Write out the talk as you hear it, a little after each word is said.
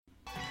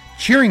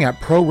Cheering at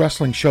pro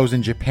wrestling shows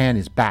in Japan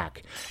is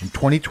back, and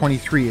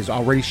 2023 is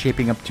already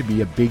shaping up to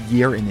be a big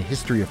year in the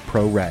history of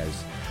pro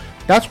res.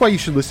 That's why you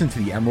should listen to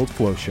the Emerald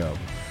Flow Show.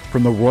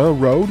 From the Royal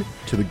Road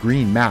to the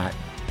Green Mat,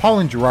 Paul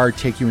and Gerard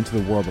take you into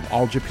the world of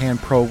All Japan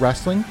Pro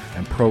Wrestling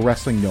and Pro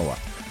Wrestling Noah.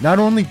 Not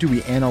only do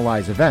we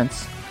analyze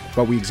events,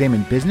 but we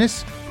examine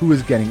business, who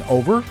is getting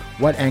over,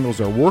 what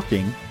angles are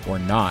working or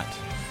not.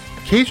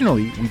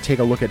 Occasionally, we take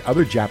a look at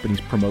other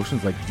Japanese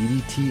promotions like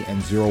DDT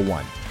and Zero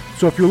One.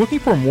 So if you're looking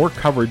for more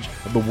coverage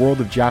of the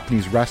world of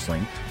Japanese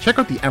wrestling, check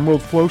out the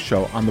Emerald Flow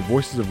Show on the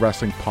Voices of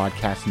Wrestling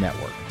Podcast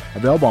Network,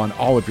 available on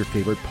all of your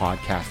favorite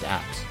podcast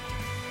apps.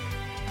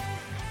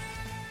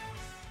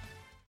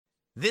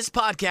 This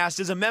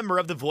podcast is a member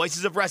of the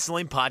Voices of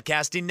Wrestling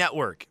Podcasting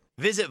Network.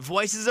 Visit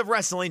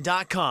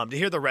voicesofwrestling.com to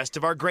hear the rest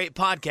of our great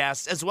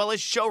podcasts, as well as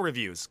show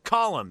reviews,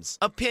 columns,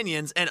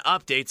 opinions, and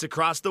updates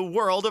across the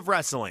world of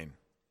wrestling.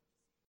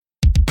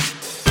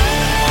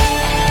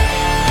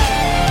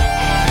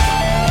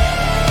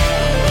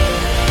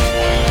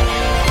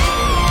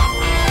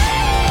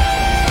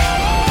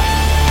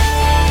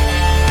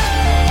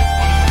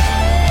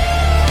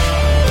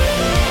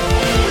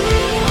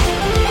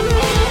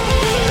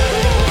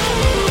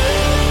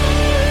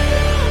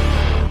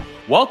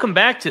 Welcome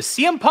back to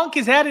CM Punk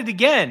is at it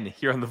again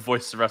here on the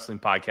Voices of Wrestling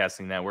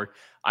Podcasting Network.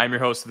 I'm your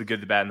host of The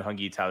Good, the Bad, and the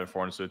Hungee, Tyler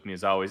Fornes. With me,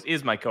 as always,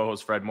 is my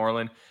co-host, Fred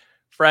Moreland.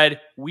 Fred,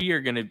 we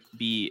are going to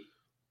be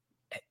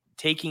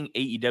taking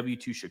AEW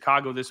to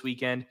Chicago this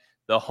weekend,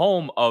 the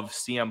home of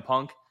CM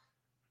Punk,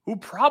 who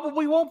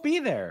probably won't be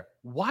there.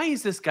 Why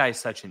is this guy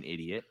such an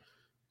idiot?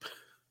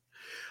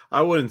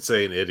 I wouldn't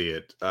say an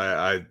idiot.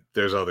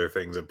 There's other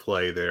things at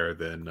play there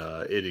than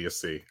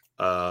idiocy.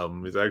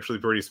 He's actually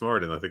pretty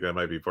smart, and I think that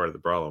might be part of the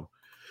problem.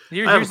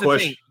 Here's the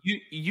thing.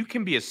 You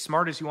can be as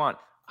smart as you want.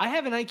 I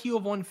have an IQ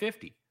of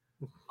 150.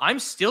 I'm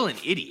still an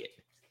idiot.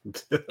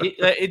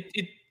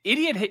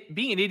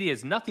 Being an idiot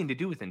has nothing to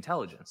do with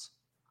intelligence.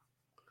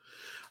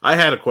 I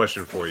had a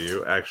question for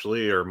you,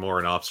 actually, or more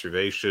an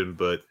observation,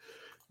 but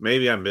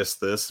maybe I missed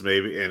this.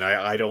 And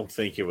I don't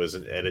think it was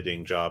an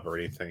editing job or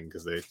anything,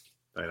 because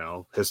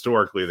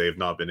historically they've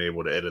not been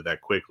able to edit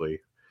that quickly.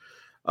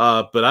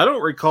 But I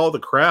don't recall the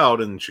crowd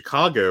in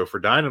Chicago for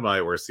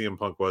Dynamite where CM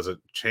Punk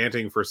wasn't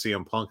chanting for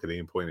CM Punk at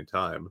any point in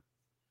time.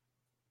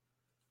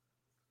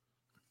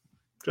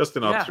 Just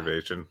an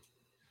observation.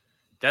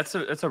 That's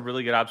a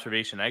really good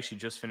observation. I actually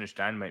just finished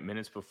Dynamite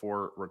minutes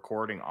before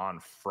recording on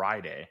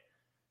Friday.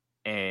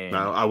 And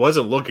now, I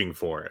wasn't looking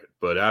for it,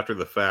 but after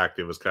the fact,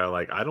 it was kind of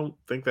like, I don't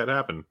think that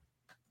happened.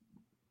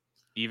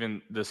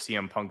 Even the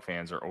CM Punk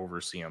fans are over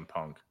CM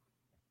Punk.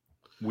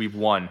 We've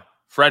won.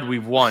 Fred,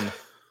 we've won.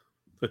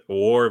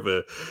 War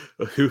of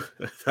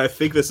I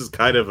think this is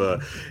kind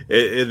of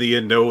in the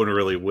end, no one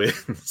really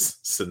wins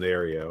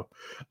scenario.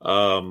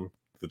 The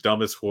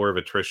dumbest war of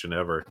attrition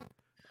ever.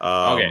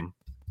 Okay.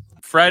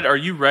 Fred, are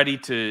you ready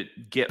to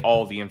get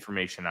all the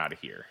information out of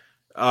here?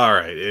 All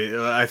right.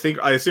 I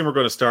assume we're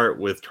going to start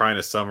with trying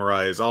to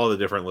summarize all the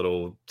different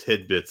little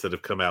tidbits that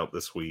have come out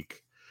this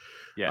week.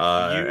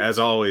 Yeah. As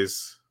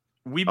always,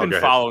 we've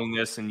been following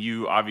this, and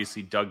you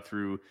obviously dug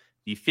through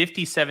the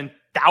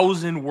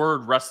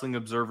 57,000-word Wrestling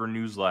Observer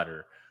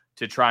newsletter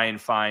to try and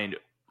find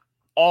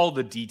all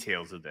the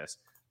details of this.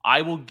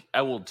 I will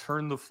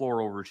turn the floor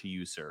over to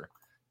you, sir.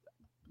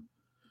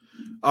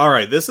 All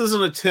right. This is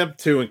an attempt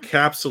to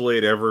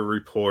encapsulate every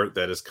report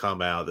that has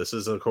come out. This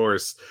is, of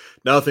course,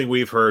 nothing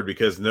we've heard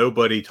because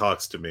nobody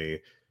talks to me.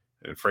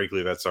 And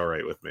frankly, that's all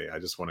right with me. I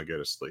just want to go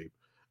to sleep.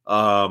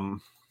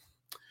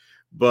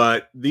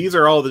 But these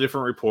are all the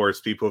different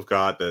reports people have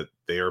got that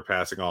they are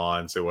passing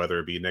on. So whether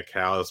it be Nick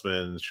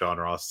Hausman, Sean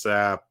Ross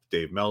Sapp,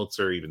 Dave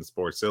Meltzer, even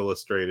Sports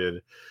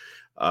Illustrated,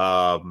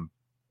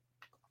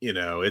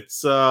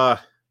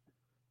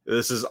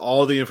 this is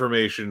all the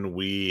information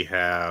we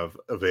have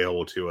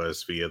available to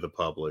us via the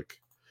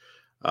public.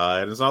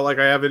 And it's not like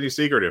I have any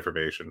secret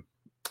information.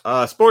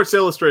 Sports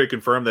Illustrated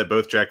confirmed that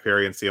both Jack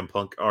Perry and CM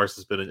Punk are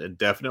suspended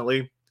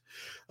indefinitely.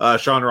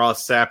 Sean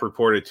Ross Sapp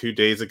reported 2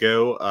 days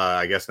ago,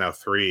 I guess now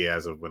 3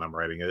 as of when I'm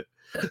writing it,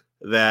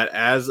 that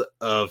as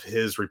of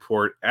his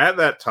report at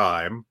that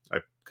time, I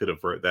could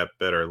have wrote that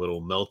better, a little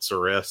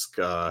Meltzer-esque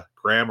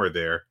grammar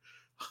there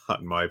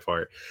on my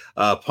part.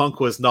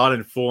 Punk was not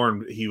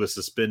informed he was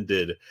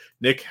suspended.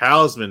 Nick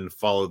Hausman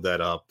followed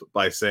that up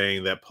by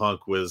saying that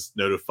Punk was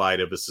notified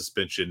of a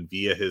suspension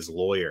via his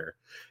lawyer.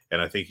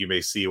 And I think you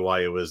may see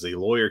why it was a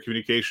lawyer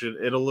communication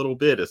in a little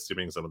bit,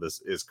 assuming some of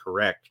this is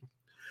correct.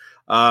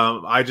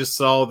 I just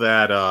saw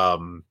that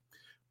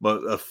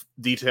a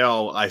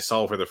detail I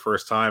saw for the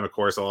first time. Of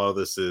course, all of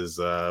this is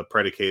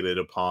predicated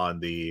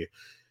upon the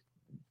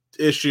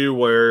issue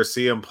where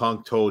CM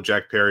Punk told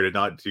Jack Perry to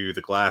not do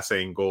the glass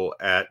angle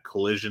at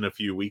Collision a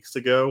few weeks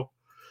ago,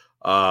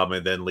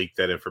 and then leaked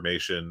that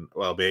information.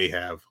 Well, may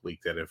have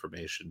leaked that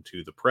information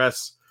to the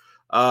press.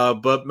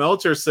 But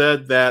Meltzer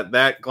said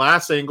that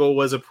glass angle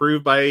was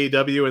approved by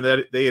AEW and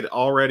that they had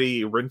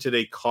already rented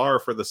a car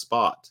for the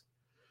spot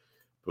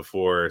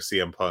before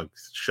CM Punk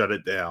shut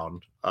it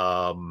down.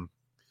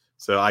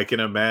 So I can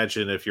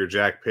imagine if you're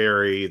Jack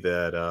Perry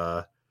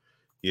that,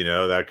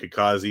 that could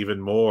cause even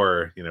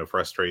more,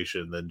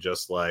 frustration than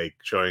just like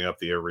showing up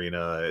the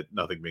arena,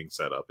 nothing being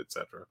set up,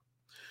 etc.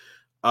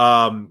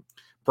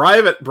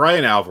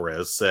 Brian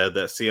Alvarez said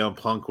that CM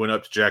Punk went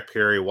up to Jack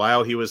Perry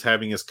while he was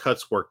having his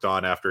cuts worked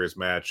on after his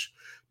match,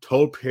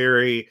 told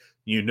Perry,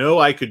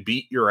 I could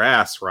beat your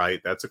ass,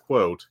 right? That's a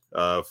quote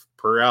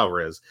per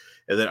Alvarez.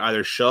 And then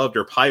either shoved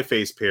or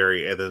pie-faced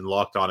Perry and then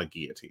locked on a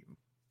guillotine.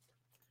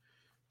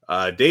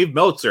 Dave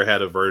Meltzer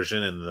had a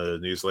version in the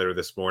newsletter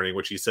this morning,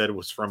 which he said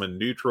was from a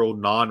neutral,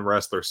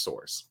 non-wrestler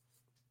source.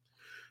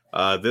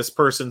 This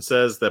person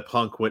says that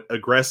Punk went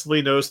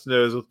aggressively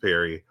nose-to-nose with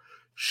Perry,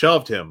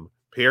 shoved him,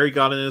 Perry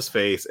got in his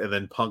face, and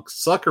then Punk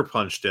sucker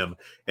punched him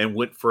and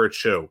went for a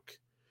choke.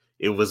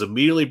 It was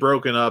immediately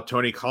broken up.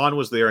 Tony Khan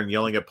was there and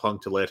yelling at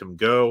Punk to let him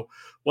go.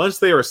 Once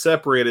they were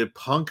separated,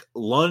 Punk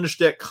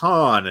lunged at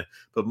Khan,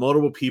 but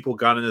multiple people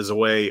got in his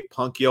way.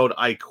 Punk yelled,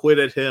 "I quit"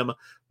 at him.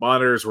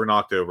 Monitors were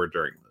knocked over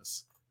during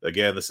this.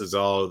 Again, this is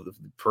all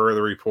per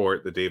the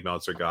report that Dave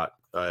Meltzer got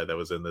that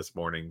was in this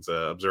morning's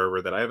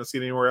Observer that I haven't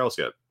seen anywhere else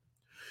yet.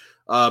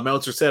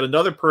 Meltzer said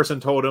another person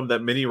told him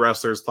that many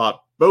wrestlers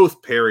thought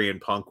both Perry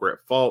and Punk were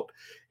at fault,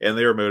 and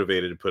they were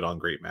motivated to put on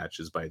great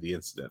matches by the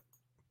incident.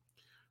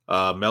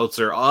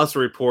 Meltzer also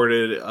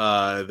reported,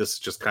 this is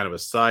just kind of a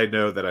side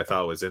note that I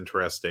thought was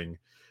interesting.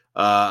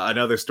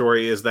 Another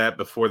story is that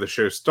before the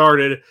show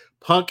started,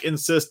 Punk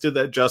insisted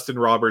that Justin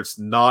Roberts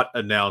not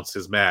announce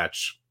his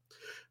match.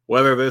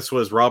 Whether this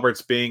was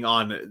Roberts being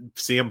on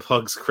CM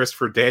Punk's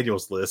Christopher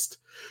Daniels list,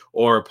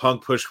 or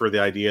Punk pushed for the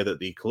idea that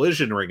the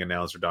Collision ring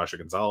announcer, Dasha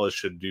Gonzalez,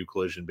 should do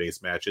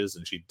collision-based matches,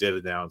 and she did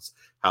announce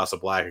House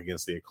of Black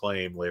against the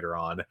Acclaim later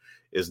on,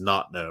 is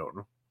not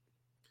known.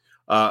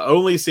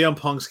 Only CM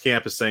Punk's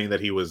camp is saying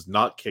that he was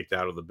not kicked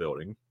out of the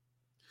building.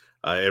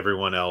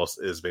 Everyone else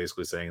is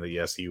basically saying that,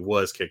 yes, he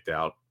was kicked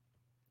out.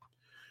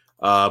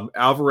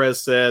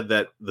 Alvarez said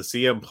that the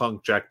CM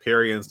Punk Jack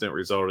Perry incident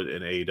resulted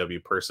in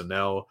AEW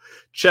personnel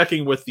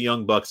checking with the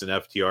Young Bucks and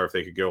FTR if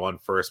they could go on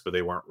first, but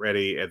they weren't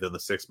ready. And then the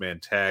 6-man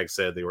tag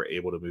said they were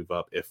able to move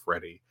up if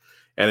ready.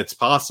 And it's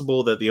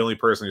possible that the only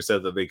person who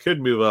said that they could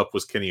move up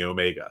was Kenny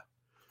Omega.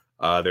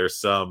 There's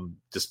some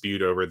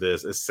dispute over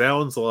this. It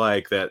sounds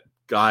like that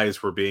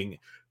guys were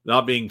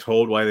not being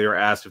told why they were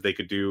asked if they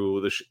could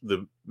do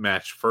the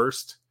match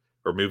first,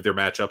 or move their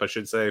match up, I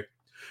should say,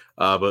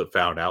 but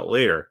found out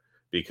later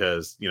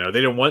because, they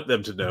didn't want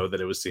them to know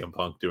that it was CM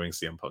Punk doing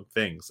CM Punk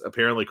things.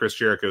 Apparently, Chris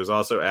Jericho was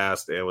also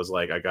asked and was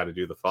like, I got to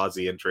do the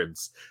Fozzy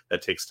entrance.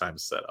 That takes time to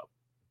set up.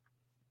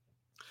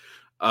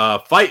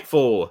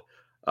 Fightful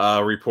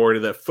reported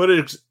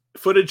that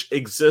footage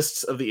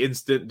exists of the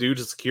incident due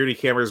to security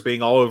cameras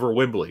being all over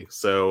Wembley.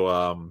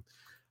 So,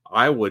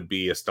 I would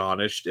be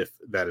astonished if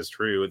that is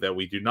true, that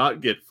we do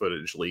not get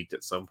footage leaked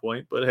at some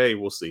point, but hey,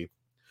 we'll see.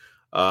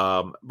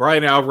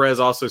 Brian Alvarez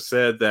also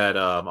said that,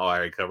 I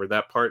already covered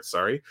that part.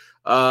 Sorry.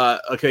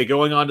 Okay.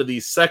 Going on to the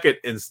second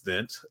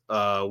incident,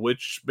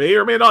 which may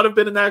or may not have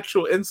been an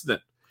actual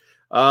incident.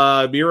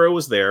 Miro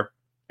was there,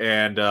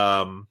 and,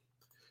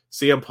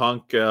 CM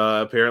Punk,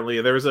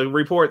 apparently there was a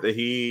report that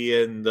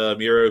he and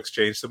Miro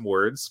exchanged some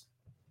words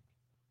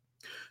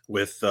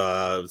with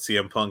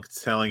CM Punk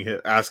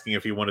asking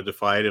if he wanted to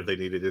fight, if they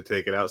needed to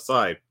take it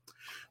outside.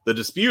 The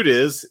dispute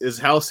is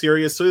how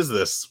serious is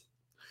this?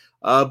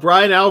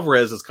 Brian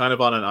Alvarez is kind of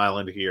on an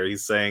island here.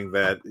 He's saying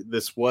that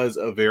this was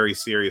a very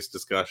serious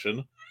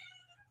discussion.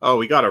 Oh,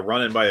 we got a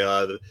run-in by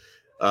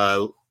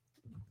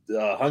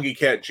Hungee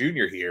Cat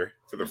Jr. here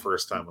for the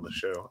first time on the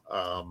show.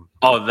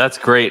 Oh, that's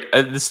great.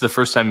 This is the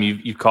first time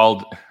you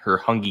called her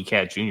Hungee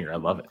Cat Jr. I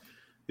love it.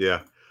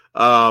 Yeah.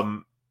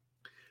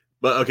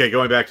 But okay,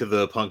 going back to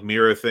the Punk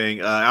Miro thing,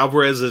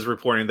 Alvarez is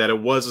reporting that it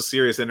was a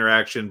serious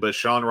interaction, but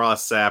Sean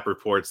Ross Sapp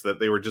reports that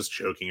they were just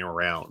joking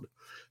around.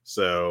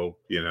 So,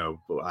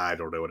 I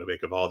don't know what to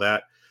make of all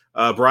that.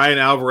 Brian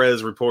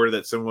Alvarez reported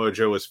that Samoa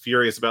Joe was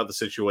furious about the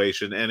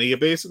situation, and he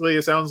basically,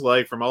 it sounds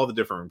like from all the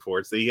different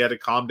reports, that he had to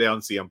calm down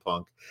CM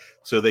Punk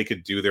so they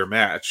could do their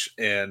match.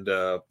 And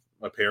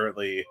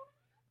apparently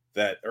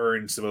that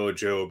earned Samoa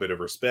Joe a bit of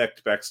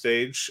respect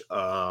backstage.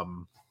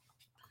 So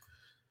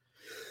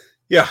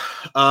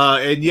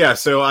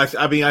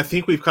I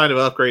think we've kind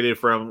of upgraded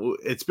from,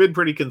 it's been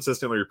pretty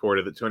consistently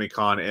reported that Tony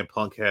Khan and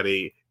Punk had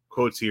a,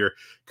 quotes here,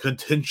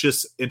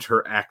 contentious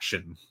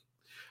interaction.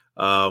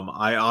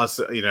 I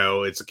also,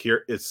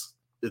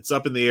 it's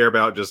up in the air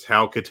about just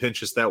how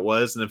contentious that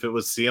was, and if it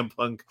was CM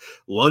Punk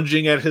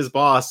lunging at his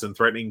boss and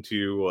threatening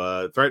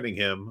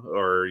him,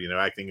 or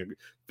acting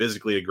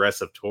physically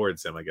aggressive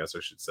towards him, I guess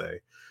I should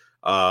say.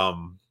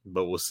 But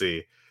we'll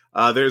see.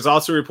 There's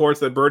also reports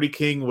that Brody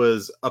King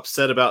was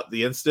upset about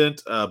the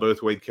incident.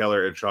 Both Wade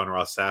Keller and Sean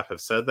Ross Sapp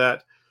have said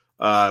that.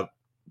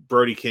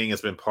 Brody King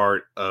has been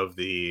part of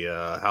the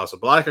House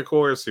of Black, of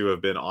course, who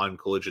have been on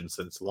Collision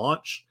since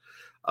launch.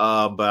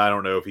 But I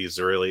don't know if he's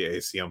really a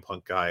CM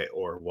Punk guy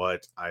or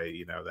what.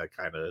 That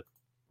kind of,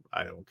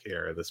 I don't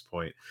care at this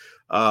point.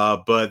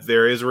 But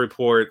there is a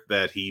report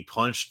that he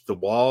punched the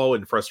wall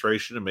in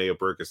frustration and may have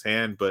broke his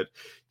hand, but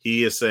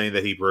he is saying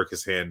that he broke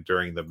his hand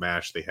during the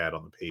match they had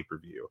on the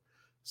pay-per-view.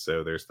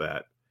 So there's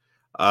that.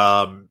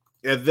 And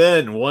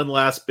then one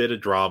last bit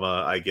of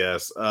drama, I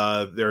guess.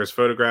 There's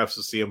photographs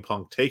of CM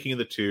Punk taking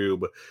the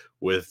tube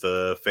with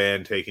a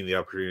fan taking the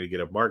opportunity to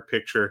get a mark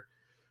picture.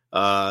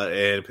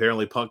 And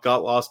apparently Punk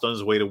got lost on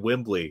his way to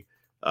Wembley.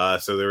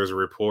 So there was a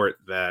report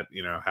that,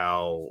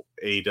 how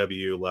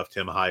AEW left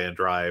him high and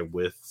dry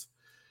with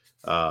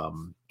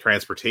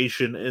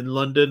transportation in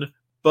London.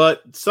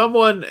 But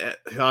someone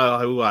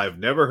who I've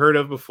never heard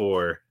of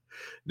before,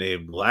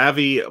 named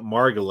Lavi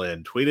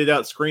Margolin, tweeted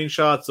out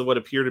screenshots of what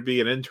appear to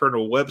be an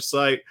internal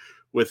website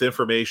with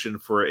information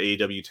for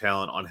AEW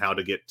talent on how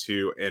to get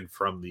to and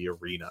from the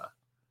arena.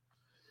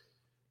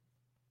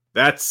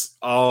 That's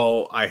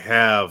all I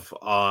have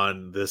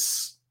on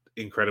this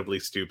incredibly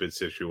stupid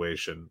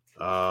situation.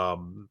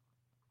 Tyler,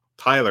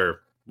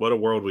 what a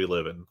world we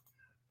live in.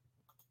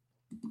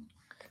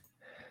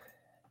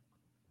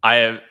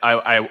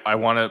 I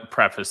want to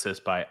preface this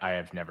by I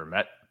have never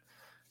met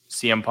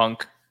CM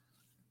Punk.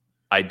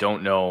 I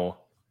don't know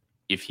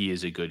if he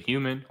is a good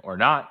human or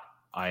not.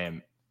 I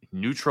am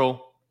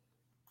neutral.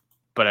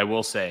 But I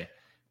will say,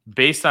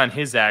 based on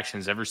his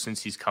actions ever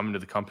since he's come into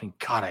the company,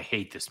 God, I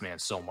hate this man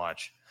so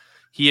much.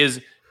 He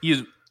has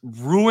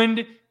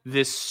ruined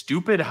this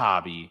stupid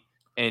hobby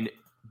and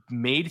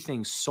made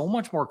things so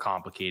much more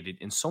complicated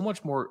and so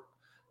much more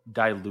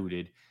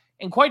diluted.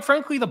 And quite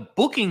frankly, the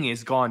booking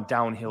has gone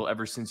downhill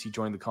ever since he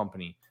joined the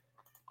company.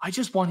 I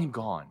just want him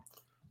gone.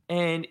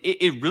 And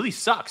it really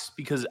sucks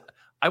because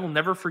I will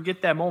never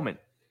forget that moment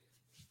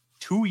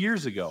 2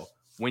 years ago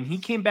when he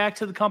came back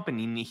to the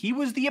company and he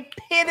was the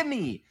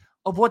epitome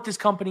of what this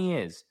company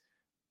is.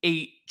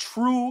 A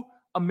true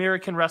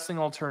American wrestling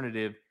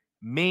alternative,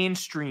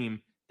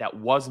 mainstream, that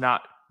was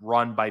not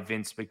run by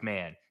Vince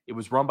McMahon. It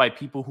was run by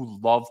people who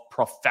love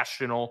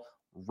professional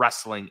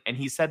wrestling. And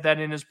he said that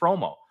in his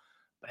promo.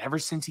 But ever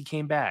since he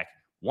came back,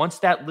 once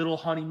that little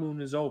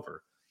honeymoon is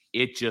over,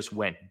 it just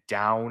went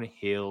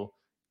downhill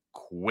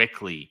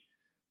quickly.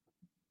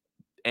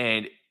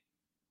 And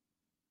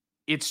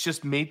it's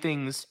just made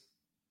things...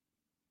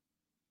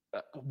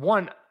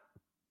 One,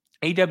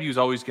 AEW is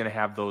always going to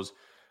have those,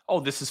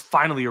 this is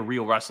finally a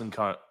real wrestling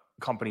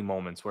company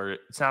moments where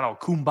it's not all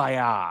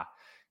kumbaya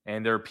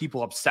and there are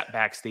people upset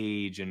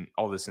backstage and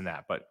all this and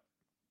that. But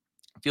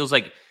it feels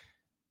like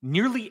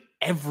nearly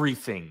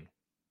everything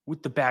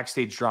with the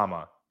backstage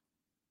drama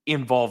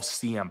involves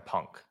CM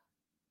Punk.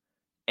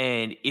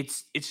 And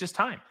it's just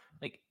time.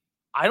 Like,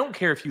 I don't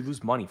care if you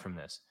lose money from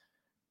this.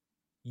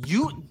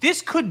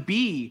 This could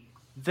be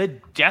the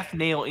death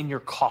nail in your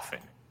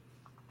coffin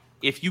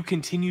if you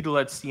continue to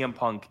let CM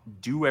Punk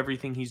do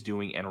everything he's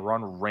doing and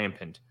run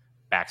rampant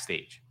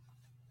backstage.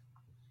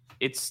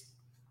 It's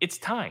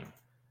time.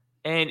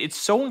 And it's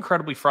so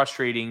incredibly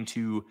frustrating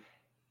to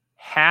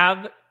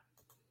have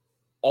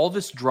all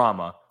this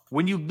drama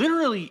when you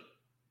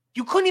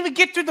couldn't even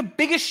get through the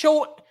biggest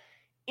show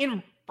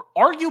in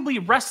arguably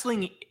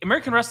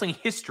American wrestling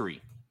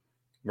history.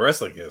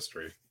 Wrestling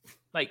history.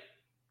 Like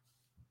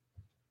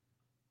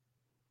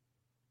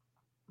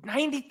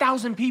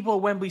 90,000 people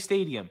at Wembley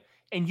Stadium.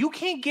 And you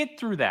can't get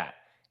through that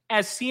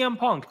as CM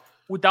Punk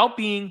without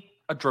being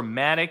a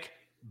dramatic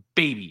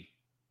baby.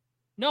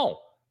 No.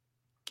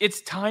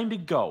 It's time to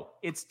go.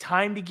 It's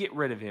time to get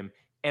rid of him.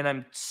 And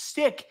I'm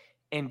sick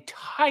and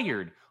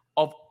tired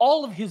of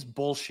all of his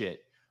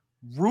bullshit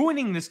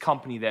ruining this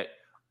company that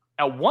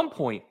at one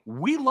point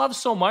we love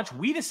so much,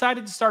 we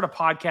decided to start a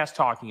podcast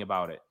talking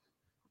about it.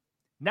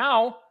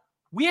 Now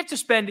we have to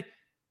spend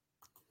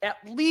at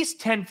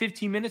least 10,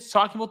 15 minutes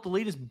talking about the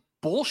latest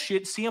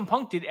bullshit CM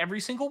Punk did every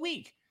single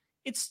week.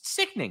 It's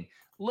sickening.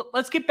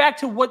 Let's get back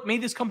to what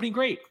made this company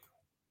great.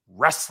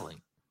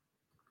 Wrestling.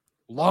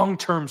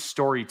 Long-term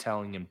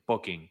storytelling and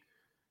booking.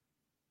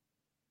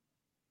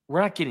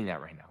 We're not getting that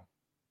right now.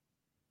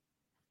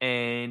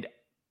 And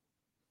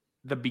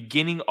the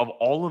beginning of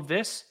all of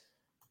this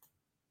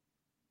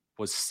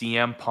was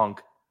CM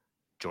Punk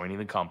joining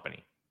the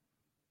company.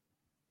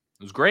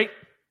 It was great.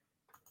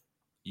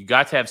 You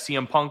got to have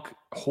CM Punk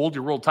hold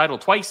your world title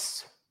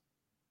twice.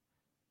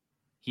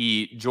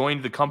 He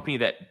joined the company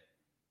that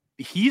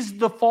he's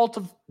the fault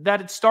of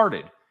that it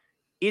started.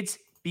 It's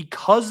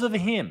because of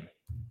him.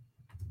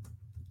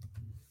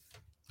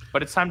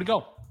 But it's time to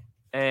go.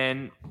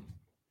 And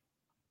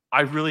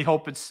I really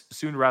hope it's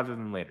sooner rather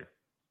than later.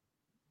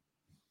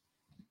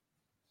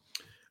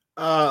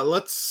 I'm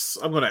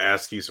going to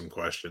ask you some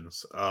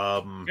questions.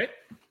 Okay.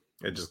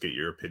 And just get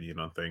your opinion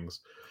on things.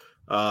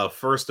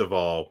 First of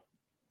all,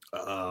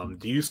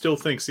 do you still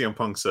think CM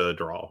Punk's a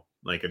draw,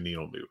 like a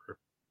needle mover?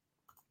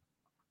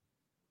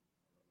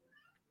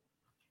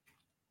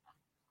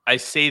 I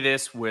say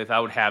this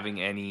without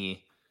having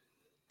any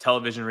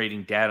television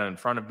rating data in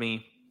front of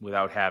me,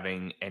 without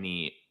having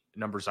any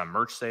numbers on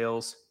merch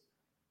sales.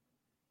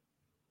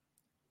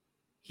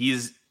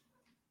 He's,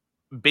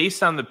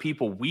 based on the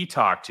people we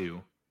talk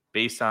to,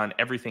 based on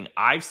everything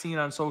I've seen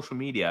on social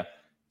media,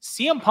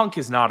 CM Punk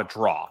is not a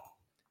draw.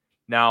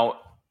 Now,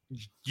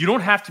 you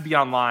don't have to be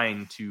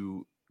online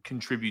to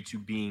contribute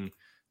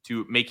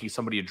to making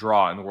somebody a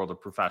draw in the world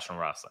of professional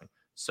wrestling.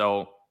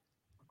 So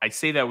I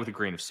say that with a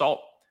grain of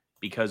salt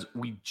because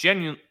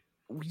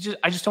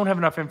I just don't have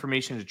enough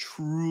information to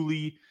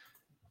truly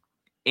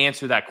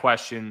answer that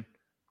question,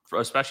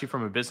 especially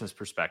from a business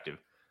perspective.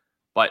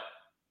 But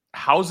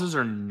houses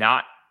are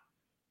not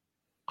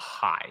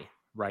high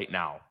right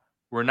now.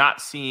 We're not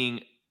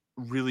seeing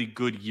really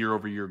good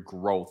year-over-year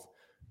growth,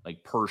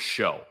 like per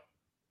show.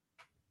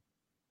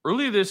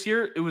 Earlier this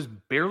year, it was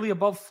barely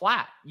above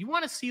flat. You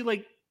want to see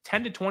like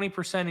 10 to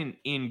 20%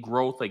 in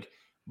growth, like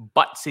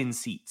butts in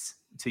seats,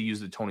 to use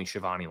the Tony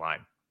Schiavone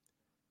line.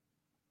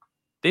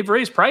 They've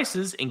raised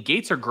prices and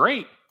gates are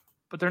great,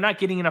 but they're not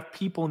getting enough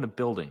people in the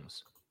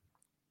buildings.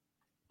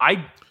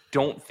 I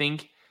don't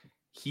think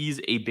he's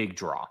a big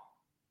draw.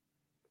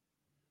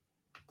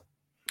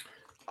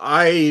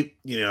 I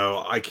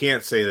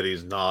can't say that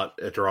he's not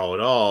a draw at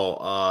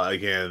all.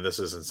 Again, this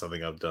isn't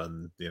something I've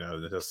done,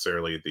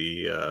 necessarily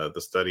the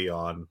study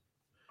on,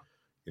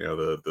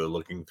 the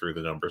looking through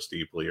the numbers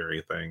deeply or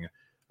anything.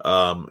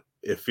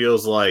 It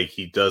feels like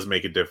he does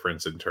make a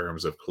difference in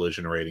terms of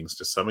collision ratings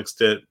to some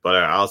extent, but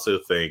I also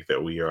think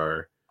that we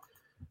are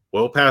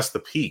well past the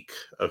peak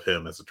of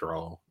him as a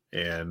draw.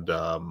 And,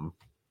 the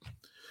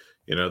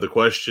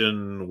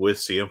question with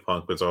CM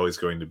Punk was always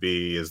going to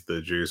be, is the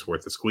juice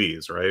worth the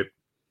squeeze, right?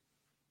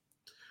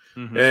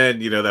 Mm-hmm.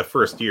 And, that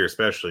first year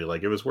especially,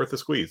 like, it was worth the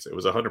squeeze. It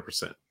was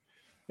 100%.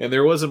 And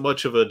there wasn't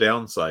much of a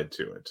downside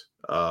to it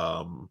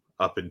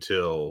up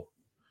until,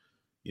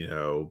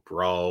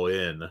 Brawl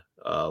In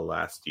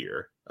last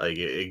year. Like,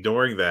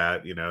 ignoring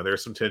that,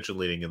 there's some tension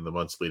leading in the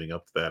months leading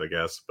up to that, I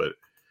guess. But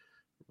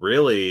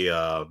really,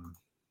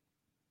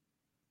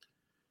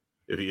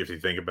 if you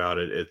think about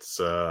it, it's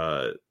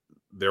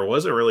there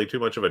wasn't really too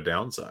much of a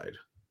downside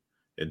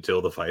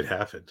until the fight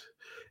happened.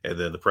 And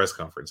then the press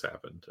conference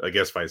happened. I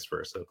guess vice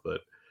versa.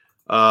 But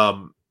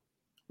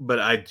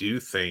I do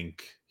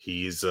think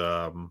he's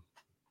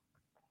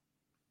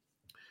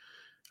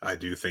I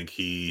do think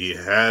he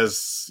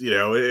has,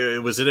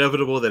 it was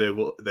inevitable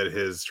that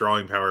his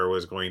drawing power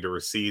was going to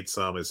recede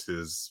some as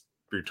his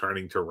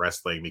returning to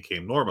wrestling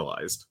became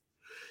normalized.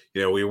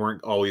 We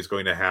weren't always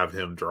going to have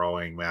him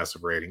drawing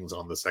massive ratings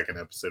on the second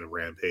episode of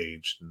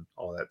Rampage and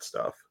all that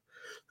stuff.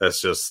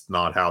 That's just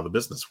not how the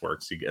business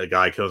works. A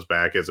guy comes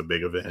back as a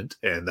big event,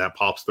 and that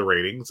pops the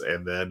ratings,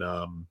 and then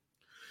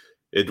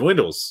it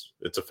dwindles.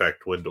 Its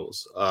effect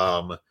dwindles.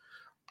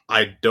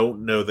 I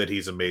don't know that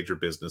he's a major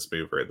business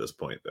mover at this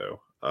point,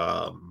 though.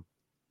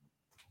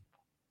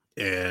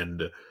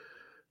 And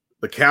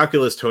the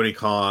calculus Tony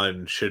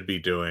Khan should be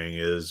doing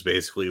is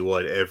basically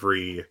what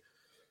every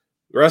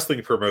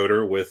wrestling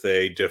promoter with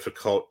a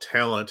difficult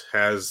talent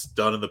has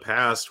done in the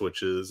past,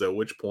 which is at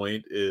which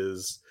point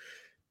is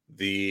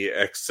the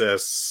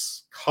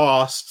excess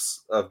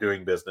costs of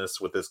doing business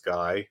with this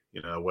guy,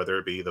 whether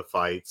it be the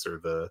fights or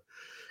the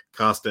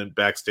constant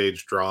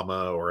backstage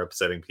drama or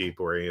upsetting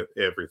people or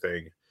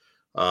everything.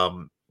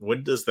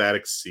 When does that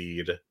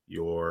exceed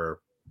your,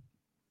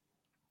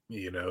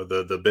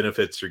 the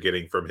benefits you're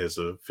getting from his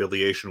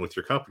affiliation with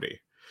your company?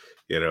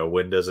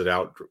 When does it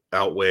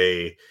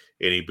outweigh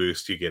any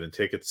boost you get in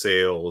ticket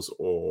sales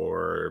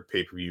or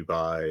pay-per-view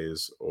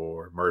buys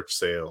or merch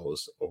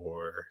sales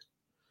or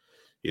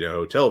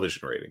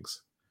television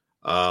ratings?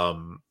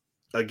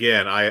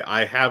 Again,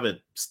 I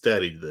haven't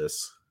studied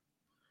this.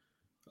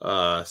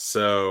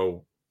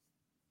 So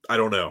I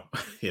don't know,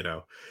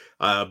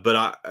 but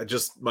I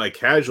just, my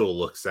casual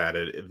looks at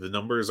it, the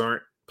numbers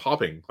aren't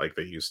popping like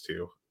they used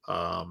to.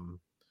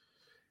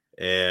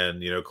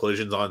 And,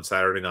 Collision's on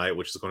Saturday night,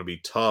 which is going to be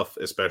tough,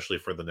 especially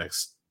for the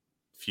next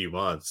few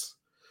months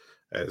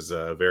as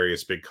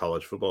various big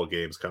college football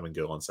games come and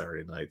go on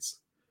Saturday nights.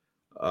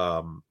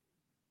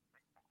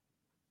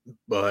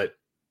 But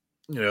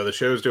the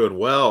show's doing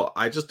well.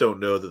 I just don't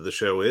know that the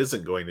show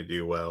isn't going to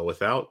do well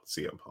without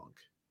CM Punk.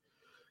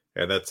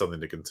 And that's something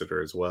to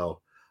consider as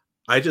well.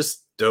 I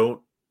just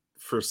don't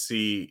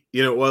foresee,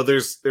 well,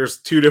 there's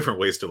two different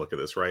ways to look at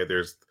this, right?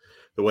 There's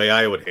the way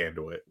I would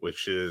handle it,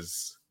 which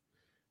is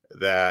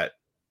that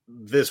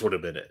this would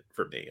have been it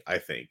for me, I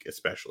think,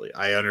 especially.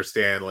 I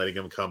understand letting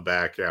him come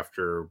back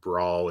after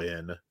Brawl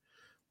In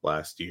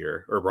last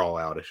year, or Brawl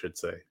Out, I should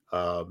say.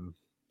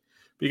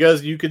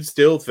 Because you could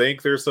still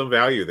think there's some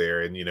value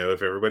there. And,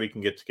 if everybody can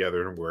get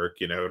together and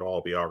work, it'll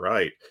all be all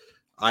right.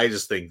 I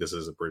just think this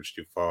is a bridge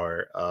too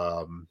far.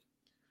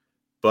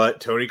 But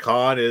Tony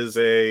Khan is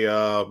he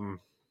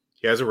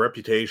has a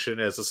reputation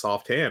as a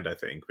soft hand, I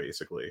think,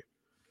 basically.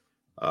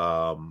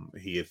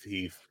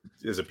 He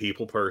is a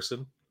people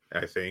person,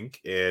 I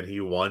think, and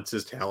he wants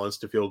his talents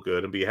to feel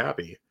good and be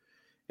happy.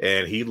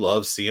 And he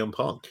loves CM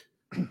Punk.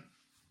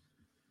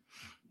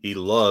 He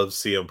loves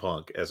CM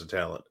Punk as a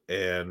talent.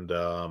 And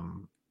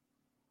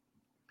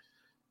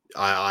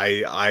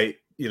I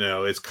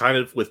it's kind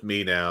of with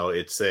me now,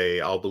 it's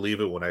I'll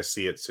believe it when I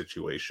see it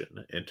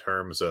situation in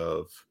terms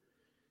of,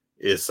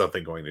 is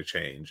something going to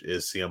change?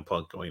 Is CM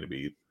Punk going to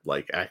be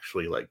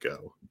actually let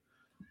go?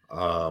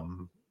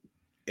 And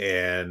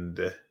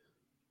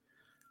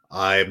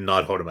I'm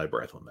not holding my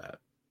breath on that.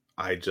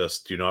 I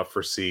just do not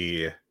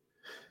foresee.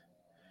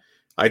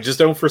 I just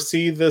don't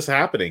foresee this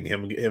happening.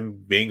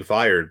 Him being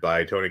fired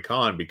by Tony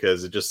Khan,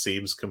 because it just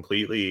seems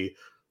completely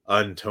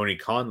un-Tony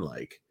Khan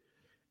like.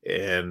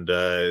 And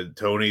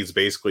Tony's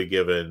basically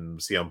given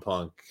CM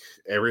Punk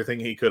everything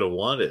he could have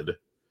wanted.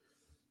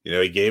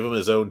 He gave him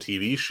his own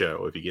TV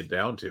show, if you get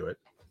down to it.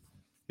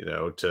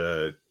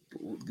 To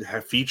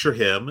feature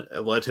him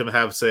and let him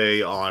have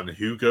say on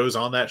who goes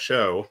on that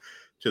show,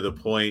 to the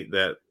point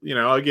that,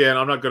 again,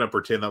 I'm not going to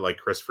pretend that like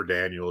Christopher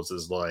Daniels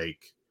is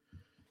like,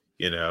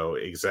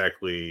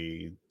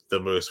 exactly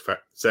the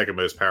second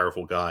most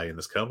powerful guy in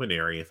this company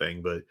or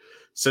anything, but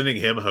sending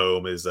him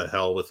home is a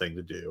hell of a thing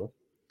to do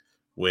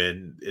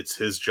when it's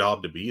his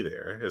job to be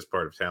there as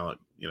part of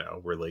talent,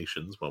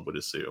 relations, one would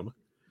assume.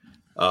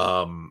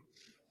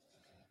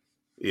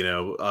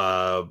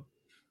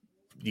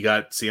 You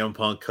got CM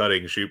Punk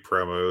cutting shoot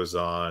promos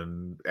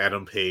on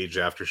Adam Page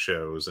after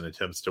shows and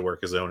attempts to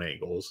work his own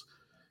angles.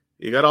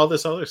 You got all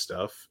this other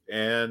stuff,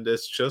 and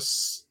it's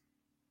just,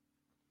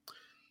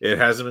 it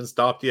hasn't been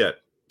stopped yet.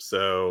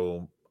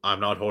 So I'm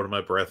not holding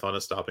my breath on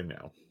it stopping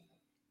now.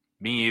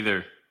 Me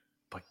either.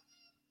 But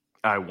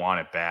I want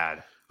it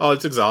bad. Oh,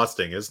 it's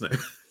exhausting, isn't it?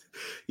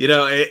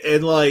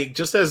 and like,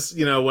 just as,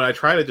 when I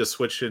try to just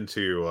switch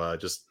into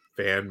just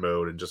fan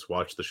mode and just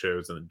watch the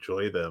shows and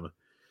enjoy them,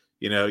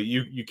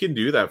 you can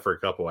do that for a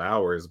couple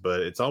hours, but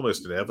it's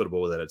almost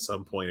inevitable that at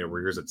some point it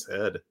rears its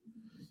head.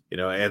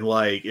 And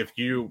like, if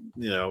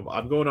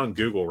I'm going on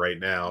Google right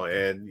now,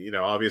 and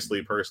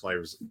obviously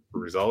personalized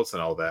results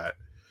and all that,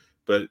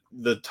 but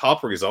the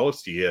top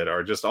results you get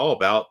are just all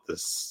about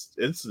this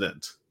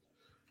incident.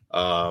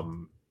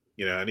 And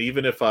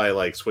even if I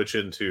like switch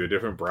into a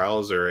different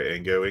browser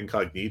and go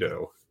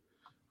incognito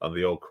on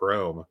the old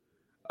Chrome,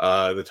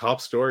 the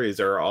top stories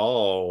are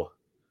all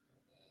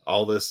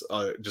this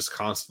just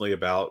constantly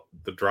about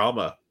the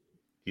drama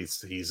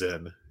he's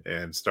in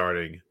and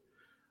starting.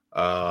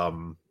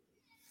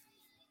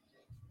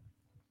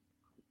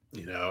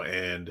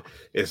 And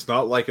it's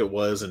not like it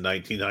was in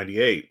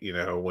 1998,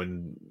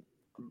 when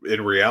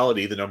in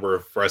reality, the number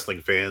of wrestling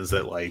fans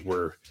that like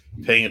were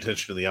paying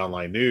attention to the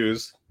online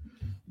news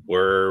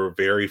were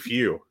very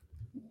few.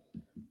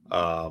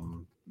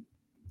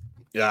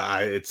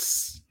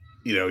 It's,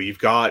 you've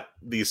got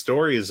these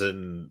stories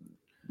in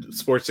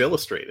Sports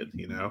Illustrated,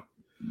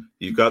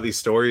 you've got these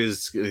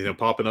stories,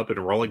 popping up in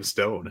Rolling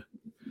Stone,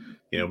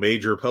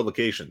 major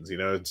publications,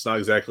 it's not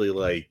exactly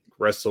like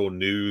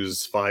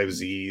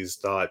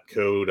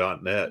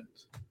WrestleNews5zs.co.net.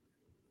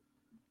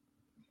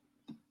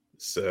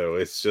 So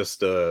it's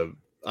just I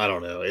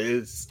don't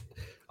know.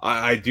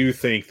 I do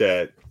think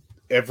that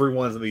every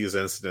one of these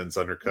incidents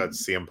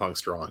undercuts CM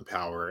Punk's drawing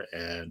power,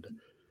 and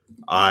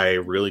I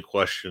really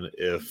question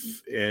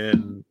if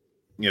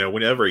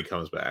whenever he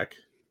comes back,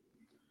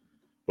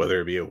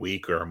 whether it be a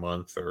week or a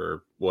month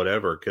or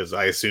whatever, because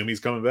I assume he's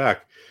coming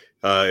back,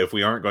 if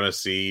we aren't going to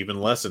see even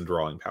less in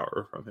drawing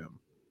power from him.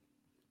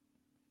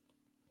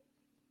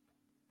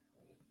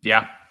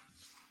 Yeah.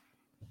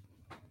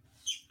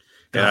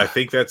 And I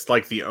think that's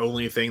like the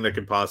only thing that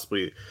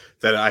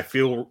that I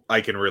feel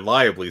I can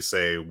reliably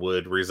say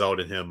would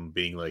result in him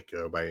being let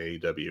go by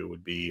AEW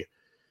would be,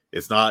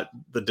 it's not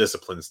the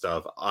discipline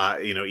stuff.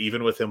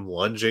 Even with him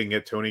lunging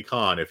at Tony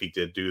Khan, if he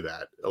did do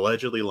that,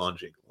 allegedly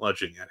lunging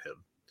at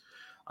him,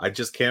 I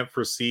just can't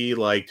foresee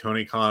like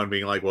Tony Khan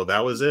being like, well,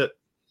 that was it.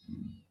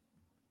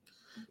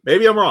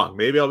 Maybe I'm wrong.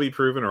 Maybe I'll be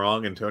proven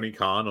wrong, and Tony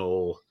Khan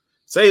will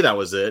say that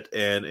was it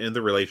and end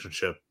the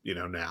relationship,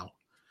 now.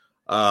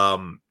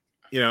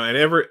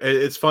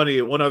 It's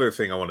funny. One other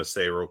thing I want to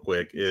say real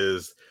quick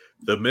is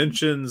the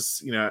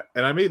mentions, and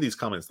I made these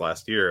comments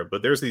last year,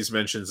 but there's these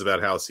mentions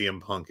about how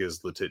CM Punk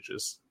is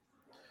litigious,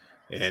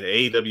 and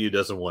AEW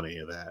doesn't want any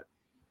of that.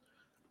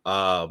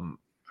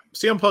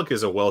 CM Punk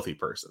is a wealthy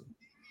person.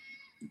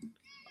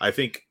 I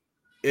think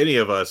any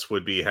of us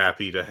would be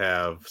happy to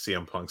have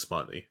CM Punk's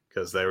money,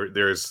 because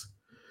there's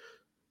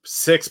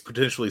 6,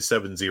 potentially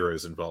 7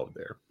 zeros involved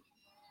there.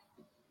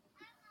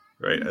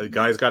 Right, a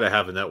guy's got to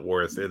have a net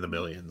worth in the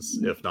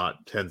millions, if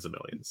not tens of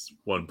millions.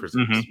 1%.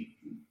 Mm-hmm.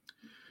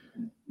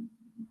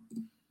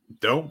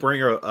 Don't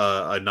bring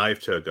a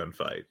knife to a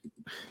gunfight.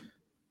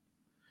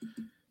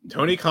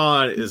 Tony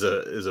Khan is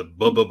a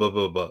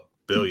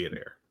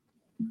billionaire.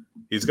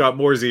 He's got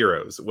more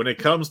zeros. When it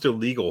comes to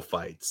legal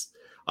fights,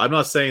 I'm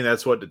not saying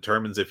that's what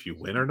determines if you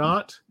win or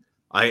not.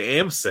 I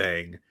am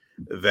saying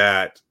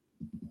that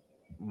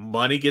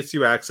money gets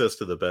you access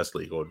to the best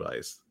legal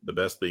advice, the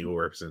best legal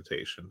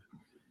representation.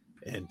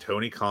 And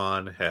Tony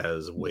Khan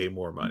has way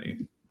more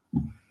money.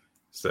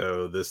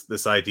 So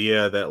this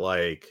idea that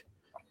like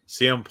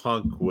CM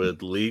Punk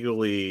would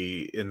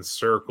legally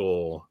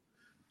encircle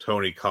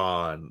Tony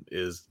Khan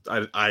is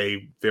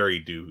I very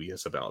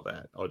dubious about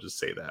that. I'll just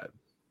say that.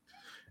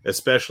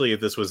 Especially if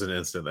this was an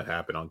incident that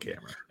happened on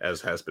camera, as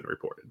has been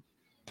reported.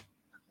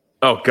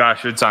 Oh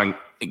gosh, it's on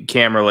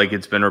camera like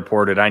it's been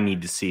reported. I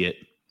need to see it.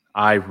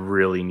 I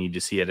really need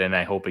to see it, and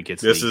I hope it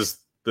gets leaked.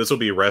 This will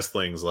be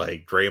wrestling's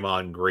like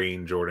Draymond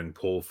Green, Jordan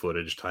Poole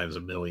footage times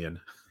 1,000,000.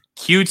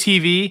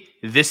 QTV,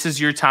 this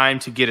is your time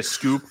to get a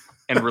scoop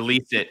and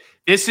release it.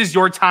 This is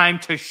your time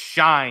to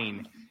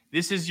shine.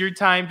 This is your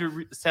time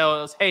to tell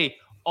us, hey,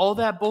 all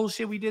that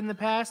bullshit we did in the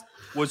past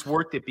was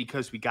worth it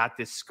because we got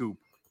this scoop.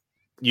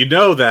 You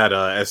know that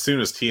as soon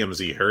as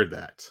TMZ heard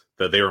that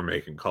they were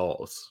making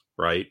calls,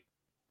 right?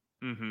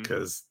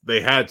 Because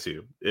they had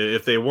to.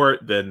 If they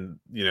weren't, then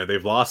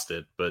they've lost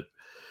it. But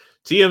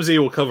TMZ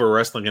will cover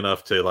wrestling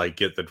enough to like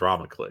get the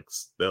drama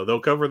clicks. They'll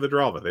cover the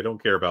drama. They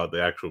don't care about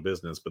the actual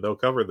business, but they'll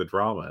cover the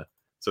drama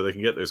so they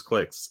can get those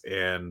clicks.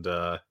 And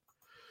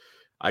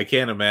I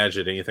can't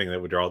imagine anything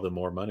that would draw them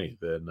more money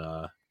than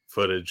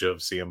footage of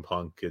CM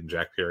Punk and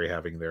Jack Perry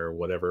having their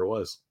whatever it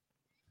was.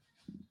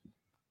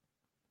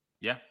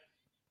 Yeah.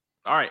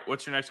 All right.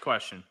 What's your next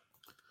question?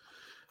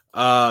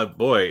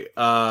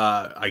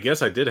 I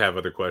guess I did have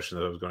other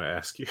questions I was going to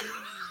ask you.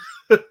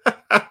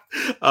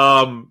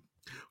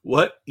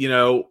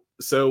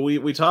 So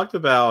we talked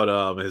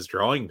about his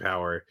drawing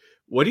power.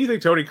 What do you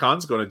think Tony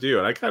Khan's going to do?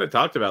 And I kind of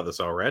talked about this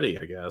already,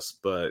 I guess,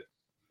 but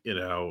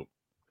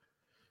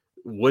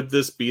would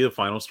this be the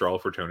final straw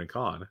for Tony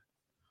Khan?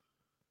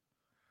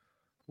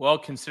 Well,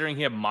 considering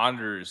he had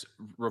monitors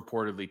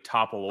reportedly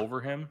topple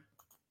over him,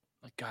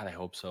 like, God, I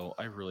hope so.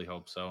 I really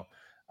hope so.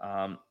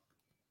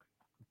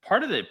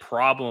 Part of the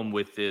problem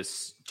with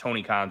this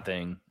Tony Khan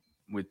thing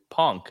with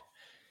Punk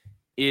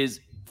is,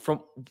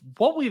 from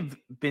what we've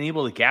been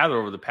able to gather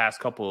over the past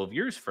couple of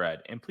years,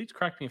 Fred, and please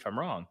correct me if I'm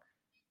wrong,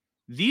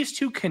 these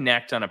two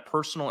connect on a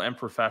personal and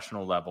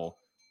professional level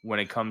when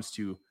it comes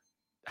to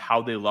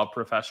how they love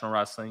professional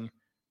wrestling,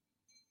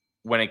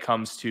 when it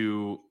comes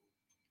to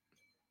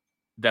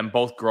them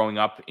both growing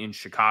up in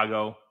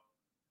Chicago,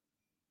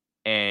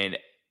 and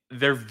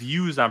their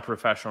views on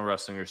professional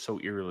wrestling are so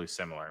eerily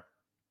similar.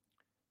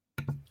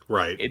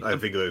 Right. I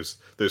think those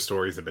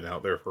stories have been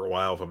out there for a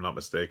while, if I'm not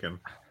mistaken.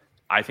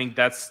 I think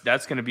that's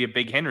going to be a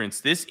big hindrance.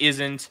 This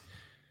isn't,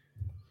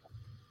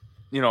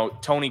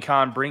 Tony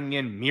Khan bringing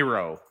in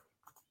Miro,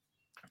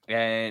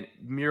 and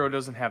Miro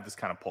doesn't have this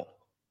kind of pull.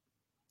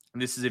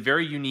 This is a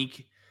very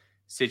unique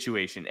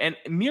situation. And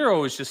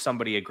Miro is just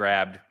somebody I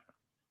grabbed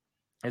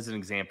as an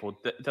example.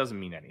 That doesn't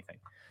mean anything.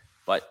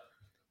 But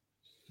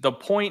the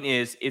point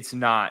is, it's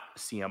not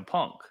CM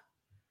Punk.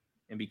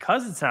 And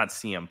because it's not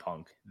CM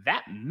Punk,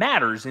 that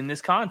matters in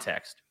this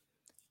context.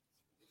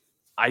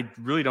 I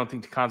really don't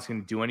think the Khan's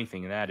going to do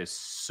anything, and that is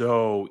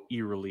so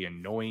eerily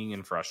annoying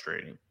and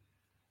frustrating.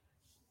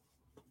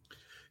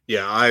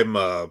 Yeah, I'm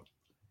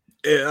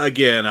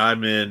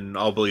in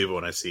I'll believe it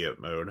when I see it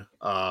mode.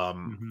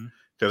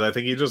 Because I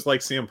think he just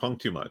likes CM Punk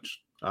too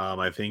much.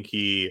 I think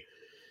he,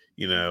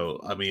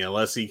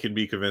 unless he can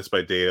be convinced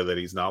by data that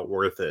he's not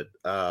worth it,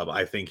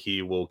 I think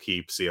he will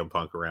keep CM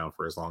Punk around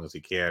for as long as he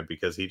can,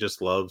 because he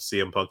just loves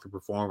CM Punk the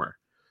performer.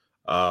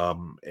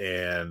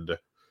 And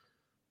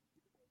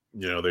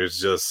there's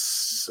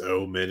just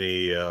so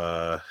many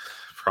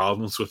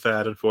problems with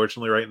that,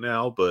 unfortunately, right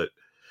now. But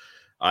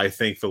I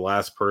think the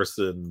last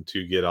person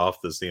to get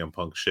off the CM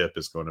Punk ship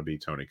is going to be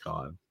Tony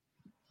Khan.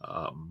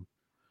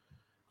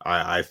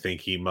 I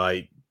think he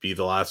might be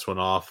the last one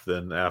off.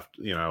 Then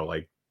after,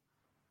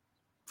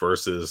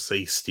 versus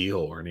say Steel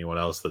or anyone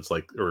else that's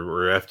like,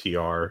 or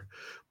FTR,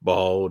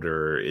 Bald,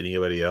 or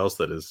anybody else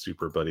that is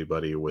super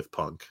buddy with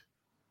Punk.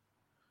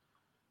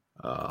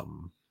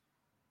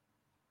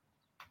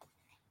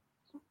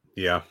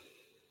 Yeah,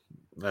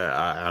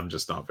 I'm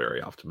just not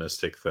very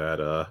optimistic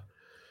that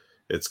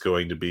it's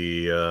going to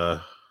be. I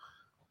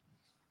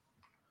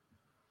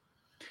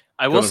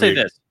will say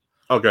this.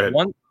 Oh, go ahead.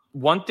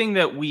 One thing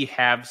that we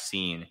have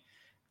seen,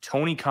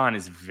 Tony Khan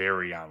is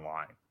very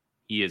online.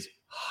 He is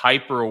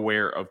hyper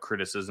aware of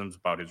criticisms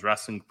about his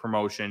wrestling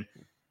promotion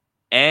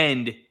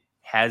and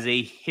has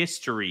a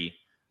history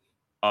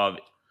of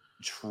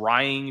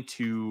trying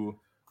to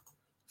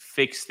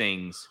fix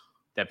things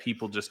that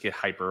people just get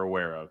hyper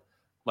aware of.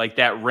 Like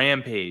that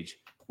Rampage,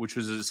 which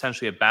was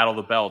essentially a battle of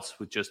the belts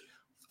with just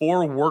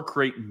 4 work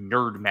rate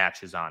nerd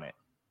matches on it.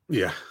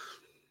 Yeah.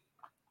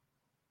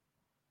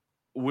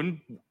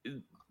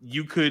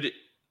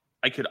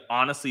 I could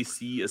honestly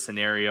see a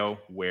scenario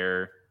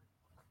where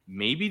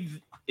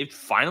maybe it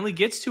finally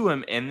gets to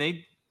him and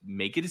they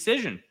make a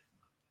decision.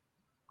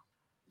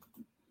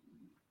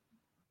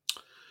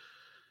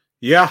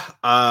 Yeah.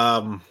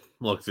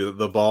 Look,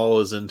 the ball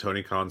is in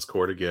Tony Khan's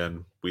court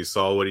again. We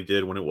saw what he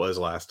did when it was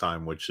last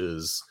time, which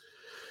is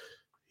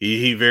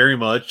he very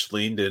much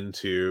leaned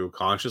into,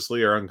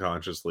 consciously or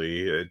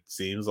unconsciously, it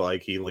seems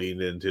like he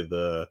leaned into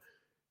the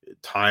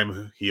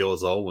time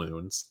heals all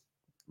wounds.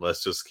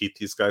 Let's just keep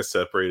these guys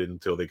separated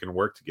until they can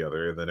work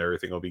together, and then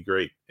everything will be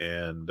great.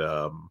 And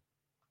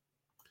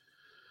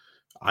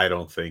I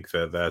don't think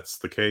that that's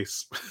the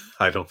case.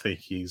 I don't think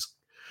he's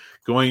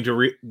going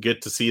to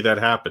get to see that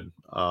happen,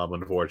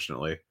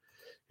 unfortunately.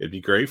 It'd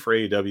be great for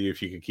AEW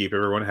if you could keep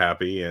everyone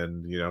happy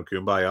and,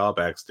 kumbaya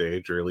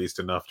backstage, or at least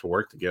enough to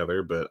work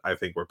together. But I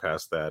think we're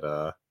past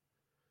that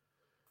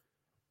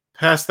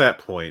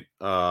point.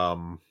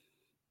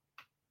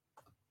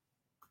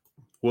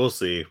 We'll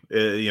see.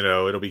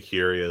 It'll be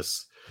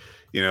curious.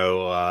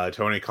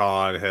 Tony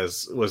Khan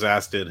was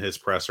asked in his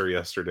presser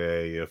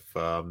yesterday if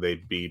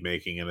they'd be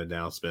making an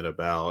announcement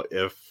about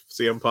if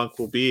CM Punk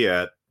will be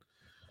at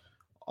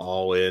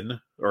All In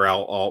or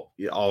all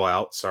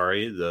out.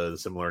 Sorry, the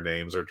similar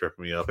names are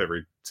tripping me up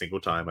every single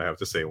time I have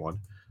to say one.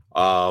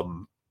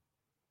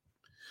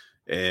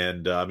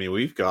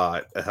 We've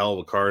got a hell of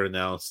a card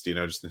announced.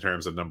 Just in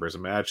terms of numbers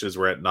of matches,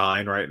 we're at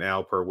 9 right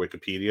now per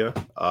Wikipedia.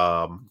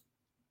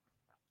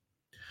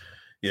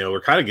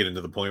 We're kind of getting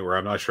to the point where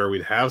I'm not sure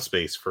we'd have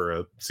space for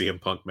a CM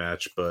Punk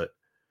match, but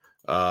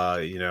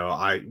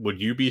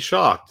would you be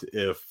shocked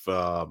if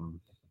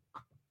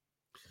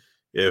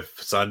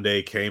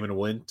Sunday came and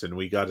went and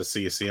we got to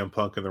see a CM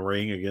Punk in the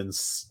ring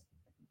against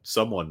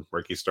someone,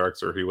 Ricky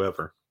Starks or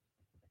whoever?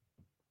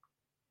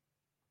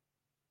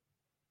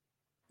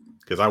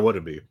 Because I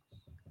wouldn't be.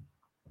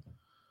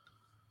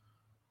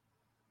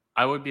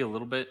 I would be a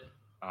little bit.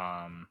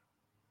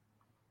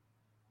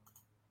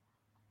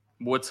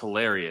 What's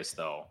hilarious,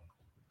 though,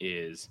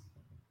 is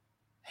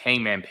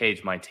Hangman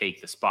Page might take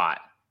the spot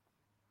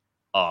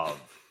of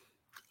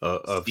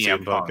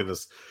CM Punk in the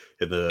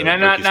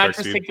not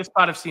just take the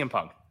spot of CM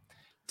Punk.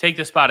 Take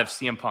the spot of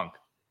CM Punk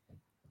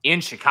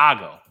in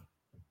Chicago.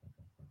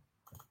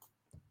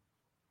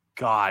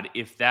 God,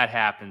 if that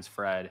happens,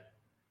 Fred,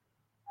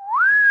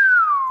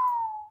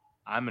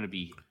 I'm going to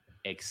be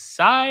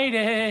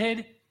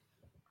excited.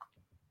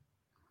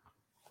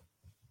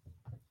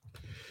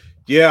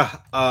 Yeah,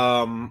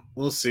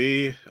 we'll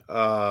see.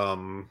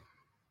 I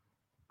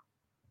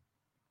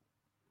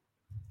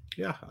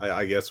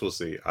guess we'll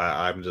see.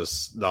 I'm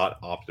just not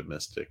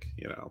optimistic,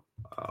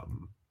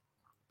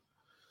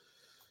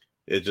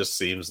 it just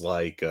seems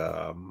like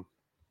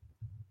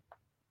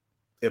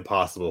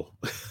impossible,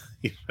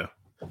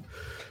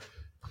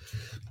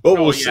 But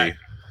we'll see.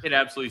 It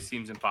absolutely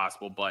seems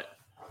impossible, but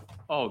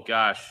oh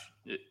gosh,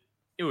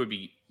 it would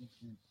be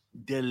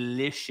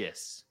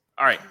delicious.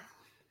 All right.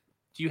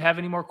 Do you have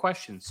any more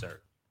questions,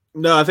 sir?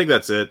 No, I think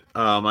that's it.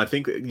 I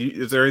think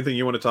is there anything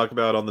you want to talk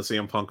about on the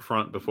CM Punk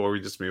front before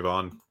we just move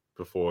on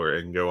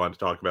and go on to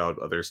talk about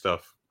other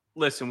stuff?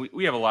 Listen,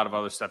 we have a lot of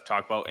other stuff to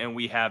talk about, and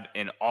we have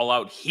an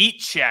all-out heat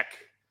check.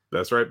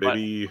 That's right,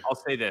 baby. But I'll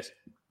say this.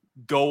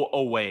 Go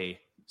away,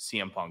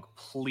 CM Punk.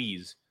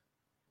 Please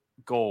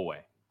go away.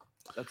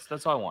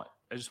 That's all I want.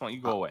 I just want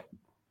you to go away.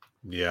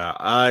 Yeah,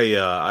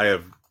 I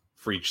have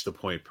reached the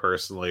point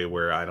personally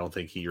where I don't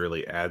think he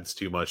really adds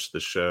too much to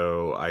the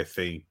show. I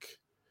think,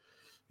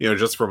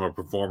 just from a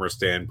performer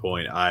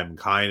standpoint,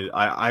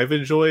 I've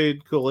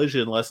enjoyed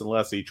Collision less and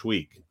less each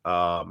week.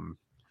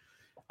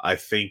 I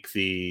think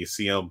the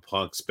CM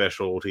Punk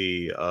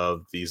specialty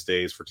of these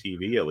days for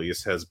TV, at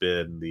least, has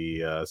been the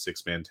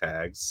 6-man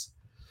tags,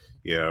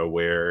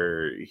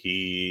 where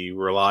he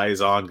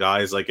relies on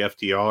guys like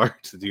FTR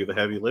to do the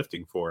heavy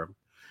lifting for him.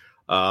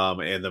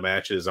 And the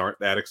matches aren't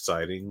that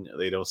exciting.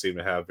 They don't seem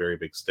to have very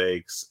big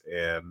stakes.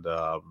 And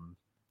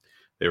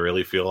they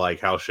really feel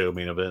like house show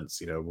main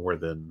events, more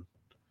than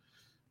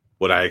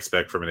what I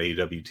expect from an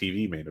AEW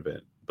TV main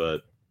event.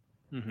 But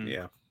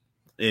yeah.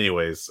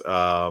 Anyways,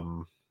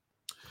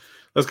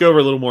 let's go over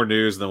a little more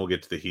news and then we'll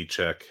get to the heat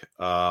check.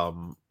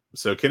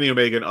 So Kenny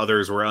Omega and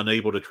others were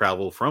unable to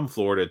travel from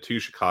Florida to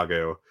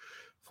Chicago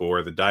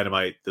for the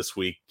Dynamite this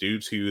week due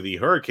to the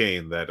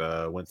hurricane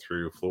that went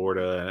through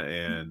Florida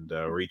and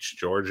reached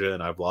Georgia,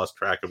 and I've lost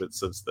track of it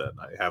since then.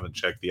 I haven't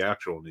checked the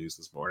actual news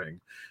this morning.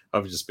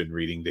 I've just been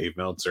reading Dave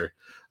Meltzer.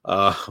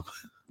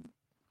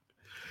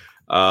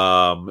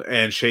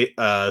 And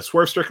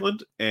Swerve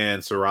Strickland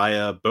and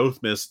Soraya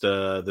both missed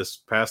this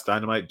past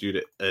Dynamite due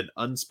to an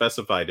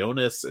unspecified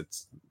illness.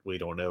 We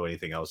don't know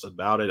anything else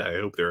about it. I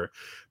hope they're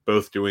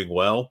both doing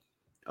well.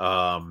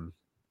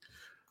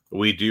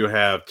 We do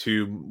have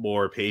 2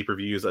 more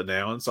pay-per-views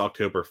announced.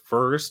 October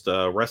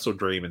 1st, Wrestle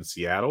Dream in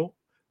Seattle.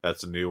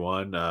 That's a new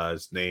one.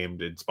 It's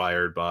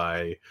inspired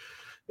by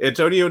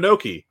Antonio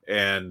Inoki.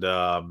 And,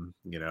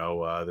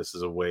 this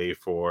is a way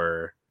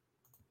for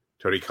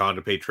Tony Khan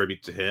to pay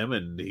tribute to him,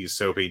 and he's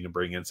hoping to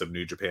bring in some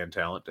New Japan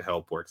talent to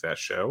help work that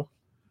show.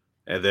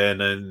 And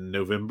then on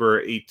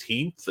November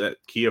 18th at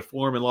Kia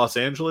Forum in Los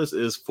Angeles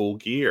is Full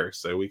Gear.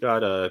 So we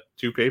got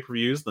 2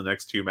 pay-per-views the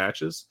next 2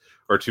 matches,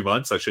 or 2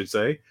 months, I should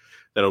say.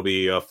 That'll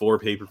be 4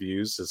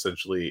 pay-per-views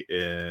essentially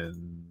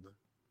in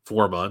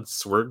 4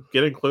 months. We're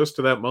getting close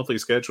to that monthly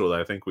schedule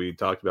that I think we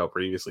talked about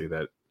previously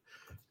that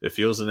it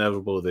feels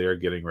inevitable they are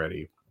getting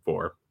ready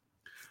for.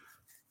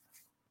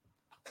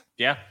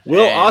 Yeah.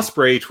 Will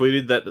Ospreay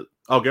tweeted that...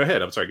 Oh, go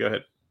ahead. I'm sorry. Go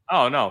ahead.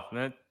 Oh, no.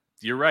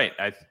 You're right.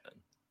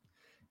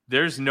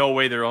 There's no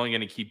way they're only going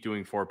to keep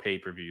doing 4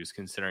 pay-per-views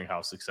considering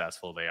how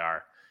successful they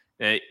are.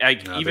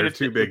 Even if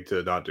too big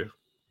to not do.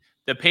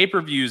 The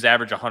pay-per-views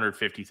average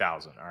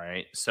 150,000. All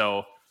right.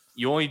 So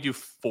you only do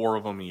 4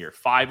 of them a year,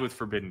 5 with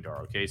Forbidden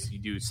Door. Okay. So you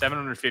do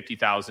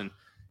 750,000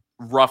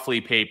 roughly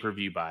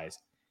pay-per-view buys.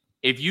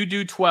 If you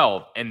do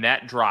 12 and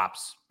that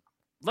drops,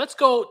 let's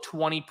go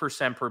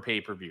 20% per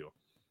pay-per-view.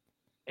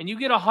 And you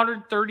get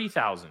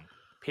 130,000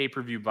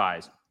 pay-per-view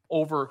buys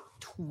over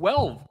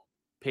 12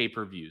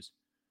 pay-per-views.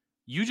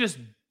 you just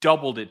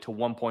doubled it to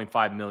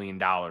 $1.5 million,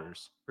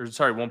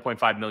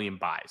 1.5 million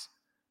buys.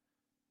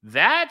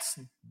 That's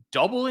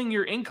doubling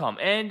your income.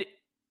 And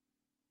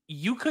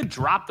you could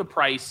drop the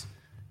price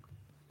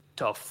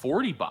to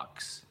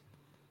 $40.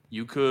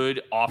 You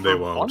could offer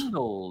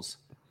bundles.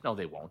 No,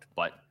 they won't.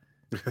 But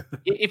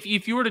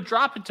if you were to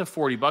drop it to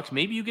 $40,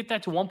 maybe you get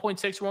that to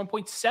 1.6 or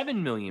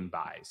 1.7 million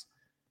buys.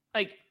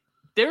 Like,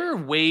 there are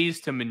ways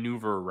to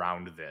maneuver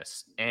around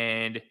this.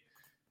 And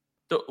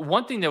the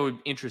one thing that would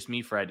interest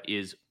me, Fred,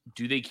 is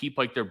do they keep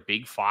like their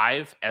big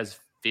five as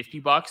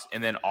 $50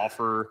 and then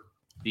offer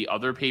the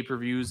other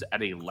pay-per-views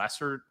at a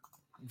lesser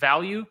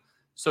value?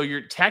 So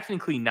you're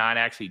technically not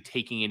actually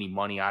taking any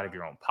money out of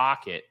your own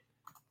pocket,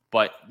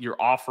 but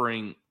you're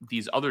offering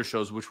these other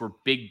shows, which were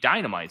big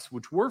dynamites,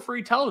 which were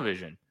free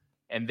television,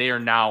 and they are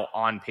now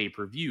on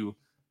pay-per-view,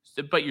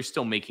 but you're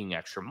still making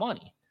extra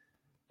money.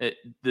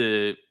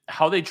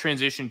 How they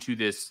transition to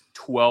this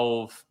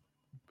 12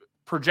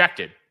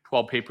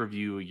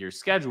 pay-per-view a year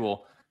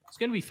schedule is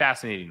going to be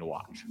fascinating to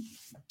watch.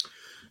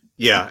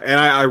 Yeah, and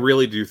I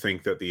really do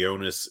think that the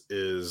onus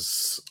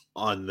is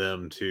on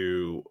them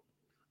to,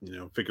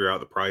 figure out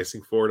the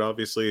pricing for it,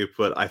 obviously.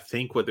 But I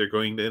think what they're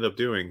going to end up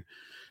doing,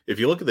 if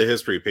you look at the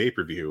history of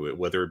pay-per-view,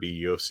 whether it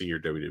be UFC or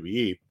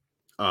WWE,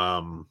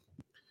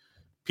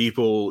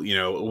 people,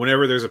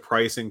 whenever there's a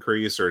price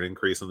increase or an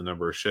increase in the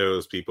number of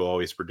shows, people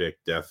always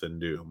predict death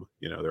and doom.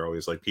 They're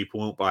always like,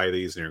 people won't buy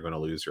these and you're going to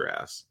lose your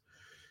ass.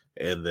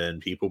 And then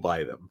people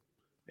buy them.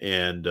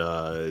 And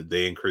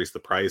they increase the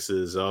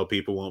prices. Oh,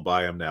 people won't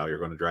buy them now. You're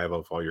going to drive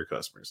off all your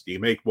customers. You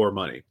make more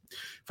money.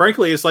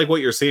 Frankly, it's like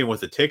what you're seeing with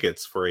the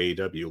tickets for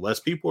AEW. Less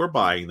people are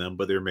buying them,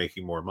 but they're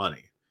making more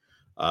money.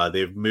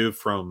 They've moved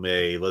from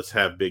a let's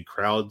have big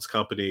crowds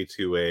company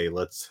to a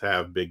let's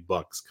have big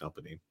bucks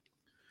company.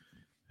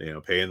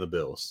 Paying the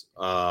bills.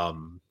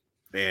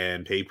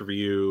 And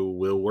pay-per-view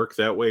will work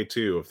that way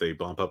too. If they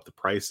bump up the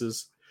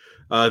prices,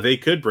 they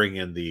could bring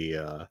in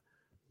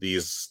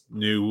these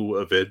new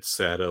events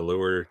at a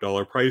lower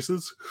dollar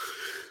prices.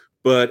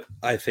 But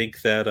I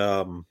think that,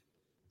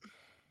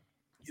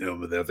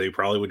 that they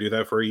probably would do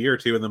that for a year or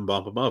two and then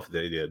bump them up if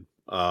they did.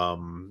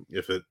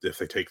 If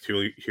they take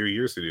two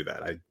years to do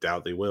that, I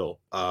doubt they will.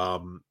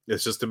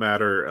 It's just a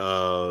matter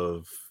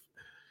of,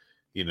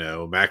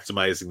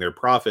 maximizing their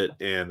profit,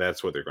 and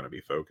that's what they're going to be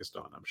focused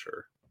on, I'm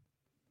sure.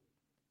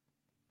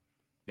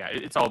 Yeah,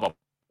 it's all about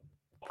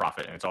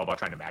profit, and it's all about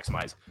trying to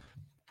maximize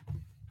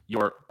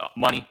your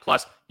money.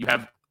 Plus, you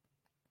have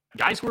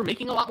guys who are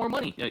making a lot more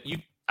money.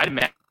 I'd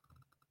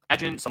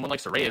imagine someone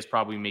like Saraya is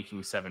probably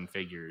making 7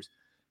 figures.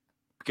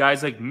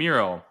 Guys like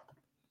Miro,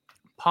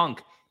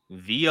 Punk,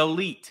 The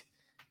Elite,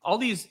 all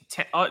these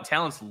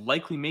talents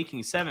likely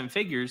making 7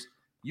 figures.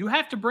 You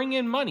have to bring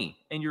in money,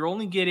 and you're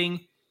only getting,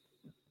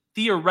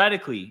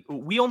 theoretically,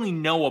 we only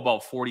know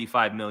about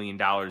 $45 million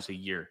a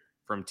year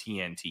from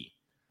TNT.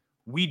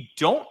 We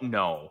don't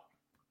know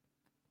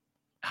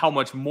how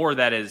much more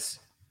that is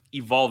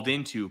evolved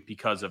into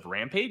because of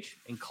Rampage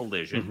and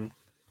Collision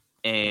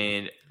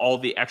and all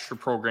the extra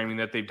programming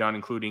that they've done,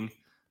 including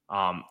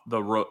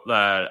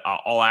the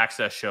All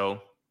Access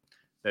show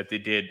that they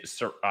did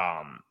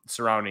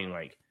surrounding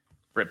like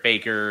Britt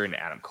Baker and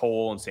Adam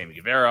Cole and Sammy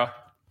Guevara.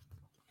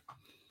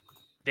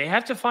 They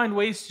have to find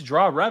ways to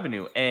draw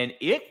revenue, and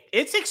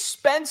it's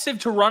expensive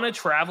to run a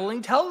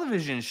traveling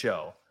television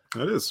show.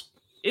 It is.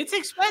 It's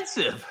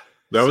expensive.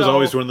 That was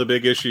always one of the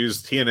big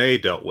issues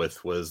TNA dealt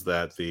with, was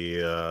that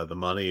the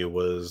money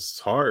was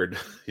hard,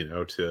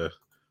 to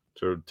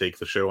take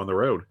the show on the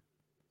road.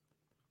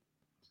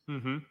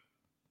 Mm-hmm.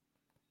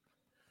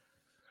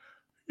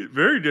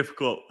 Very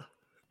difficult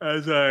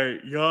as I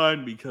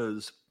yawn,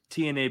 because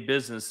TNA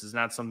business is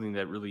not something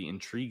that really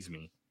intrigues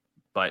me,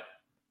 but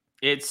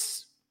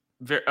it's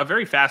a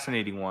very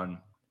fascinating one.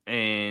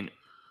 And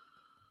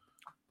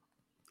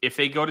if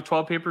they go to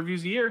 12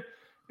 pay-per-views a year,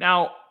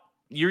 now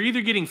you're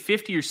either getting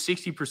 50 or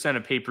 60%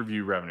 of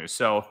pay-per-view revenue.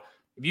 So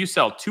if you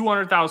sell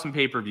 200,000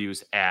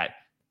 pay-per-views at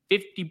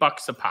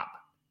 $50 a pop,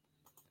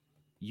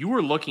 you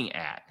are looking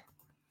at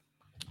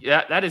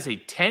that is a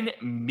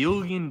 $10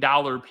 million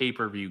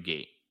pay-per-view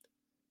gate.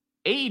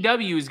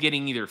 AEW is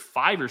getting either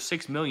 5 or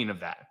 6 million of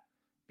that,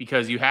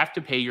 because you have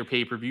to pay your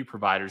pay-per-view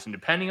providers, and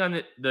depending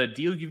on the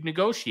deal you've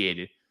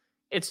negotiated,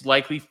 it's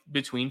likely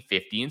between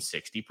 50 and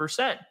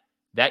 60%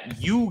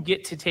 that you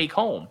get to take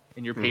home,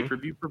 and your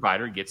pay-per-view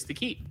provider gets to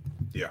keep.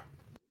 Yeah.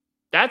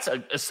 That's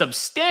a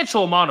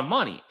substantial amount of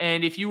money.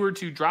 And if you were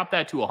to drop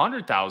that to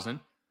 100,000,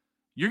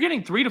 you're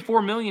getting $3 to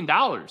 $4 million.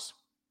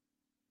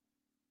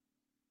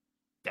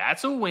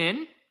 That's a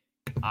win.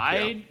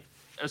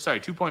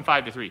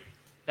 2.5 to 3.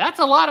 That's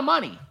a lot of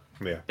money.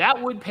 Yeah.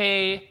 That would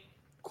pay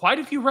quite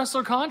a few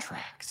wrestler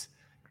contracts.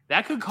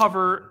 That could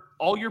cover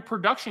all your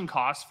production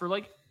costs for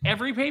like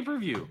every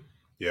pay-per-view.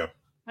 Yeah.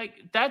 Like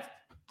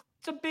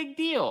it's a big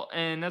deal.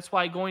 And that's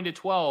why going to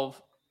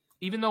 12,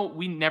 even though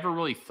we never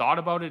really thought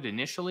about it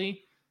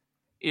initially,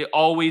 it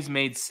always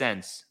made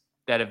sense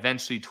that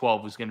eventually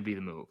 12 was going to be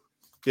the move.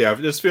 Yeah,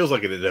 this feels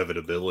like an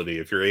inevitability.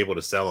 If you're able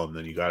to sell them,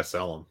 then you got to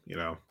sell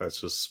them. That's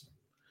just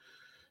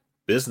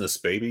business,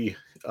 baby.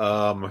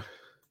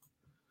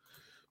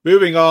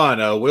 Moving on,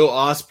 Will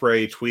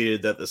Ospreay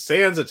tweeted that the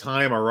sands of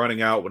time are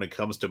running out when it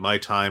comes to my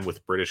time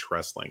with British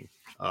wrestling,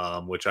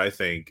 which I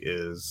think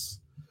is,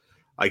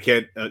 I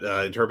can't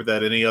interpret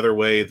that any other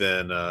way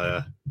than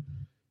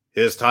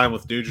his time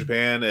with New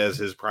Japan as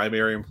his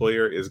primary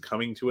employer is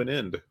coming to an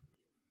end.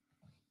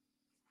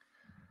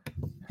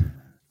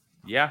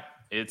 Yeah,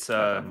 it's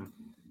going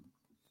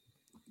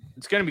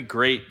to be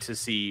great to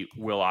see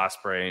Will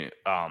Ospreay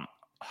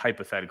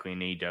hypothetically in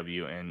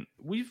AEW, and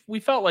we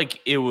felt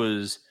like it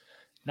was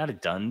not a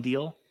done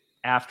deal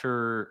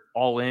after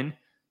All In,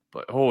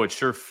 but it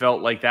sure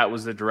felt like that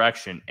was the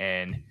direction.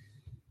 And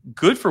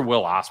good for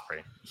Will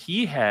Ospreay.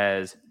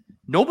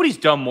 Nobody's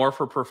done more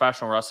for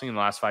professional wrestling in the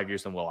last 5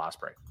 years than Will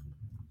Ospreay.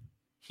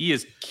 He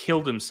has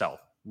killed himself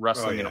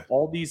wrestling in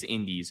all these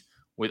indies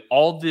with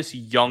all this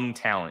young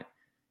talent,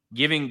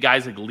 giving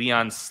guys like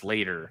Leon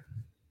Slater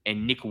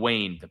and Nick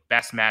Wayne the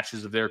best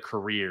matches of their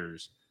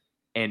careers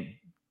and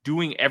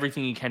doing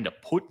everything he can to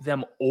put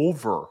them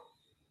over.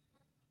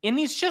 And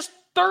he's just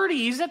 30.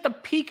 He's at the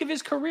peak of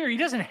his career. He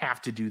doesn't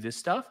have to do this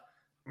stuff.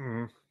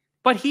 Mm-hmm.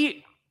 But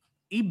he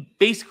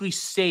basically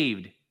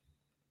saved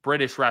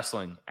British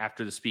wrestling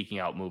after the Speaking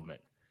Out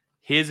movement.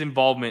 His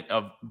involvement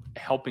of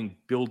helping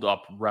build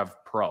up Rev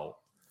Pro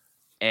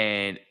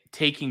and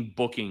taking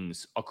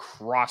bookings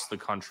across the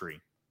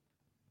country.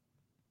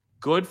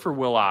 Good for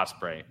Will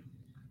Ospreay.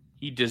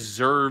 He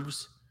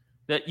deserves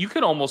that. You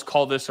could almost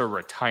call this a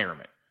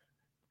retirement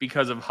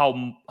because of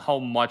how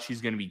much he's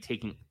going to be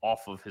taking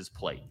off of his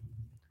plate.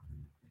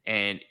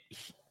 And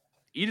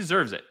he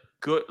deserves it.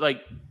 Good.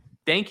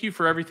 Thank you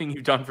for everything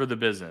you've done for the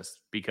business,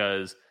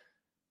 because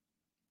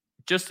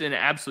just an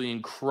absolutely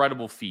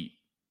incredible feat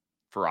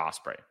for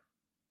Ospreay.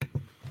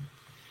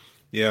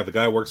 Yeah, the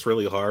guy works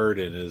really hard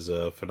and is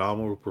a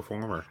phenomenal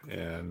performer.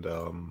 And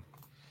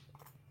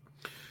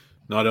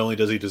not only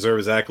does he deserve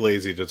his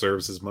accolades, he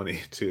deserves his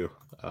money too.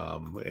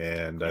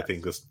 And yes. I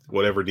think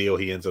whatever deal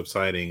he ends up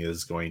signing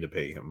is going to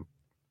pay him.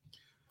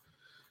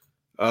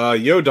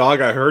 Yo,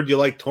 dog, I heard you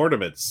like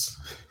tournaments.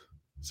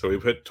 So we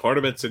put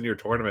tournaments in your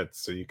tournaments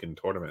so you can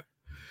tournament.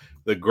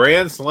 The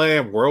Grand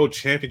Slam World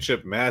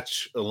Championship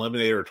Match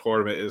Eliminator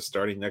Tournament is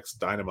starting next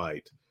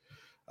Dynamite.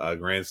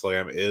 Grand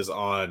Slam is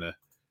on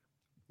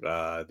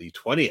the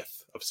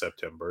 20th of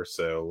September,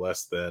 so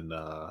less than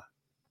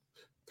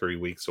 3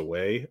 weeks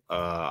away.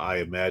 I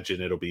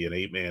imagine it'll be an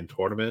 8-man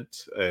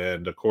tournament.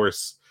 And, of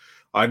course,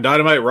 on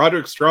Dynamite,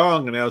 Roderick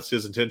Strong announced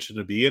his intention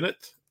to be in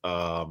it,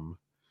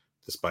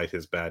 despite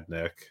his bad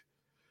neck.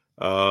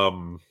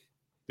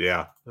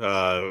 Yeah.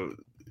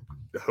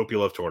 Hope you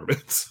love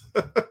tournaments.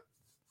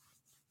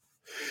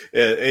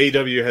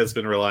 AEW has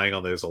been relying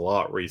on those a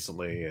lot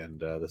recently, and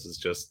this is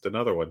just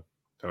another one.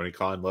 Tony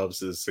Khan loves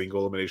his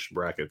single elimination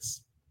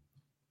brackets.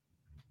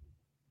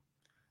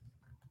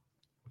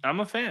 I'm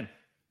a fan.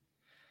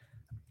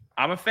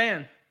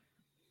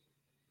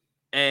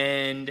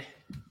 And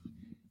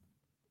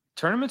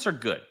tournaments are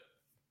good.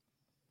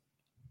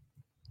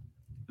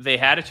 They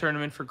had a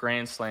tournament for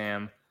Grand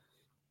Slam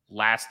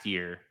last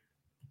year,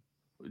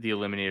 the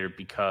Eliminator,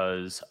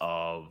 because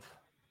of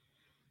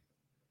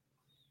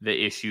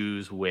the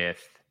issues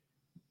with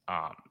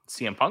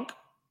CM Punk.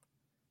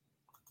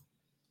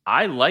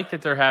 I like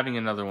that they're having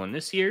another one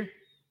this year.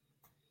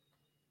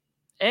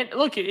 And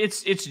look,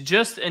 it's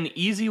just an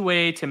easy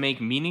way to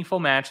make meaningful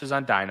matches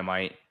on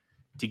Dynamite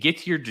to get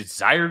to your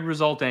desired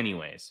result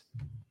anyways.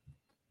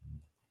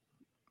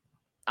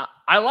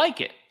 I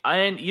like it.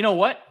 And you know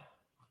what?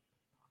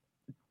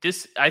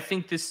 I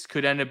think this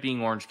could end up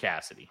being Orange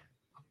Cassidy.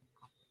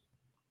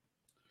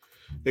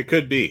 It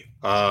could be.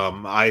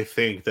 I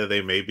think that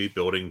they may be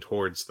building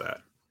towards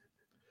that.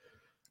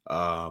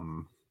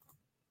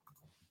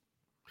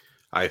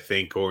 I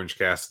think Orange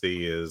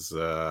Cassidy is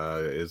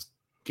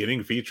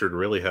getting featured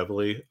really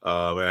heavily.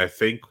 And I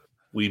think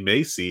we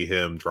may see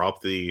him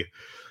drop the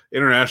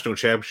international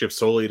championship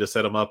solely to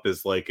set him up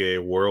as like a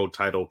world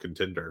title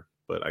contender.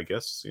 But I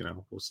guess,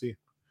 we'll see.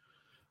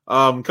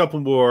 A couple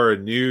more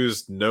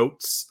news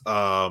notes.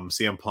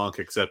 CM Punk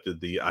accepted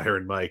the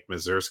Iron Mike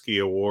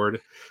Mazursky Award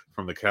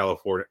from the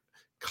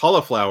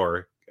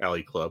Cauliflower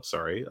Alley Club,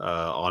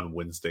 on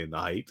Wednesday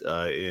night.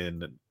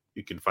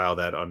 You can file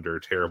that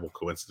under terrible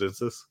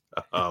coincidences.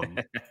 I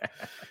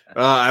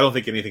don't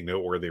think anything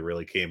noteworthy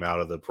really came out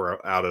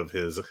of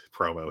his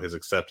promo, his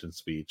acceptance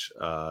speech.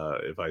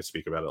 If I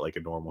speak about it like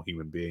a normal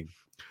human being,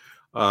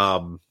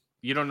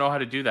 you don't know how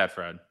to do that,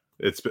 Fred.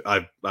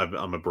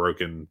 I'm a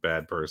broken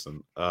bad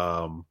person.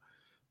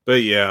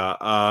 But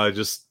yeah,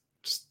 just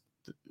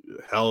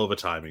hell of a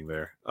timing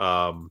there.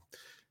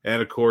 And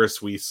of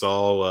course, we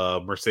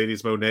saw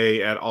Mercedes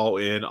Moné at All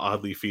In,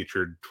 oddly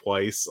featured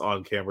twice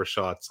on camera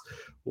shots,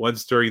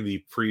 once during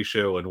the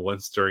pre-show and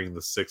once during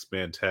the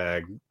 6-man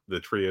tag, the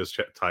trios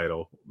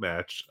title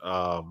match.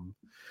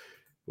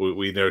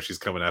 We know she's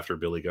coming after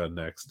Billy Gunn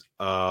next.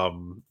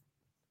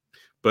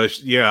 But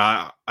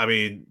yeah, I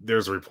mean,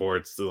 there's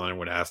reports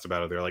when asked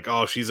about it, they're like,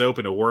 "Oh, she's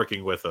open to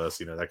working with us,"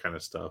 that kind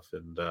of stuff.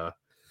 And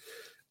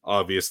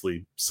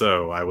obviously.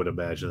 So I would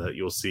imagine that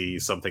you'll see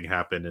something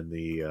happen in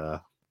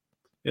the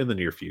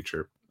near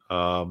future.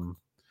 And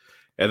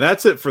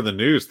that's it for the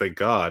news. Thank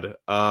God.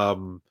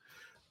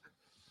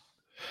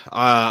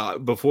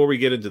 Before we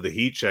get into the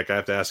heat check, I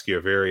have to ask you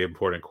a very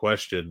important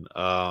question.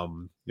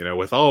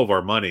 With all of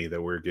our money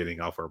that we're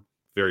getting off our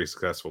very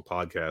successful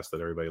podcast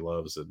that everybody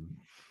loves and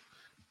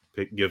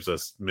it gives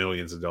us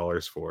millions of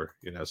dollars for,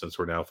 since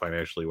we're now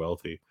financially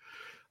wealthy.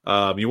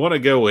 You want to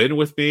go in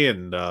with me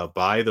and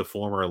buy the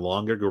former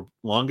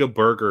Longa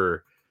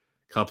Burger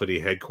Company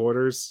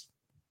headquarters?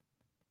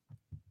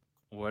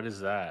 What is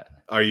that?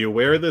 Are you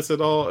aware of this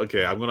at all?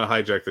 Okay, I'm going to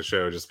hijack the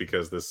show just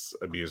because this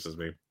amuses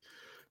me.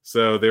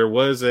 So there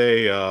was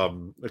a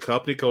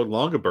company called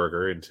Longa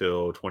Burger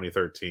until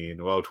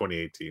 2013. Well,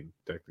 2018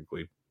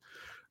 technically.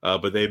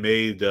 But they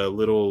made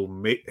little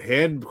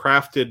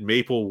handcrafted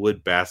maple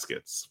wood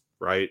baskets,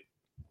 right?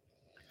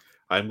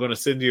 I'm going to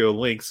send you a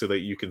link so that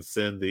you can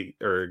see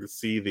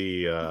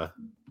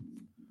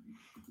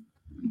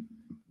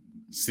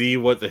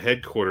what the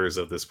headquarters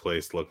of this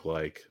place look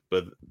like.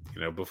 But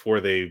before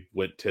they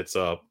went tits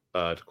up,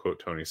 to quote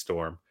Tony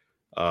Storm,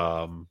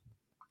 I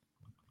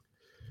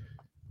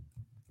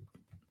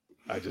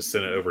just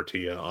sent it over to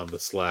you on the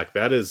Slack.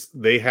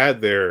 They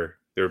had their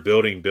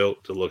building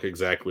built to look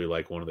exactly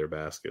like one of their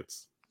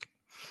baskets.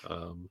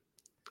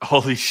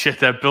 Holy shit,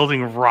 that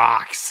building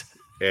rocks.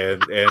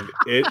 And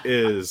it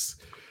is,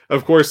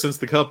 of course, since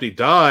the company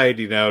died,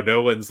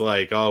 no one's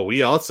like, oh,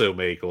 we also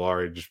make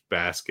large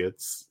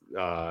baskets,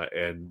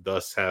 and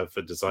thus have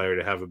a desire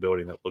to have a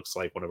building that looks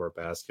like one of our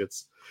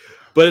baskets.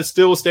 But it's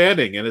still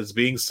standing and it's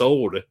being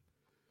sold.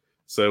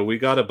 So we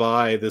got to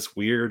buy this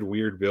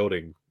weird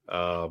building.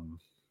 I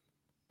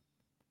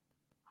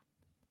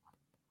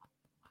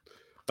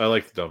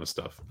like the dumbest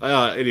stuff.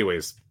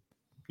 Anyways,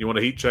 you want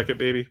to heat check it,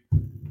 baby?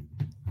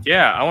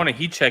 Yeah, I want to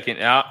heat check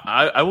it.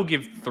 I will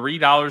give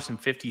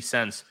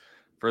 $3.50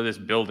 for this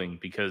building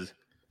because,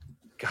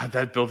 God,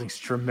 that building's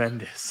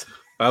tremendous.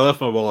 I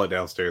left my wallet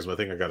downstairs, but I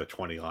think I got a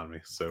 20 on me,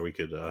 so we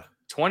could.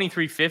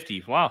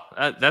 $23.50. Wow,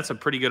 that's a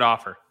pretty good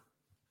offer.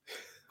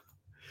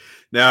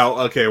 Now,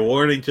 okay,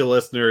 warning to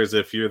listeners: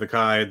 if you're the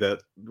kind that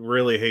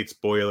really hates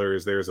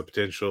spoilers, there's a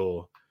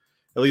potential.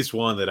 At least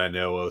one that I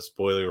know of,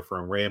 spoiler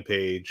from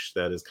Rampage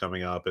that is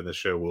coming up, and the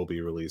show will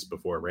be released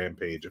before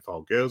Rampage if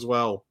all goes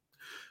well.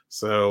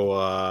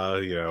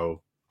 So,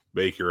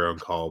 make your own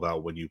call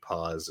about when you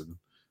pause, and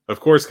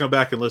of course, come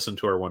back and listen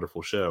to our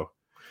wonderful show.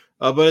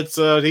 But it's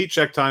heat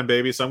check time,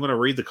 baby. So I'm going to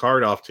read the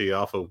card off to you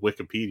off of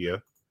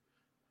Wikipedia.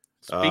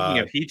 Speaking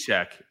of heat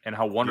check and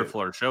how wonderful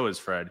our show is,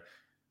 Fred,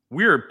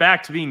 we're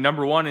back to being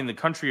number one in the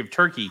country of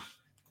Turkey.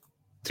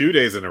 2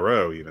 days in a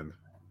row, even.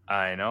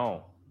 I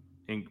know.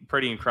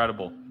 Pretty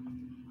incredible.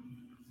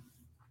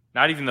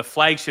 Not even the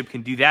flagship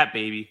can do that,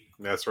 baby.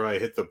 That's right.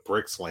 Hit the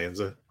bricks,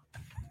 Lanza.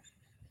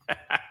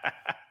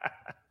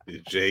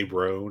 Jay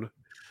Brone.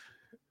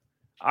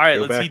 All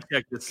right, let's heat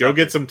check this. Go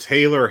get some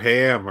Taylor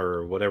ham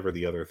or whatever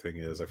the other thing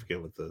is. I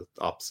forget what the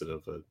opposite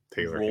of a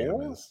Taylor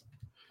ham is.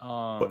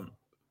 But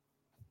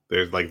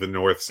there's like the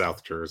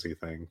North-South Jersey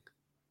thing.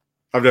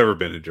 I've never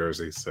been to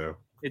Jersey, so.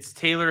 It's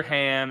Taylor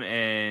ham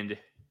and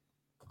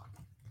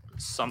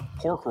some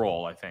pork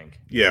roll, I think.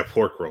 Yeah,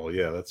 pork roll.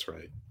 Yeah, that's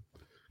right.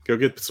 Go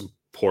get some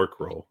pork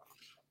roll.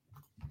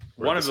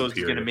 One of those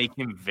is going to make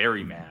him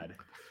very mad.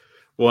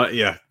 Well,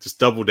 yeah, just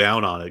double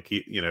down on it.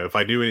 If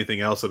I knew anything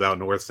else about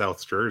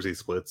North-South Jersey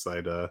splits,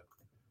 I'd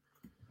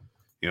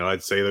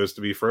say those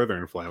to be further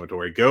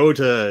inflammatory. Go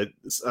to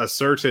a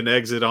certain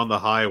exit on the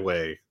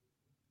highway.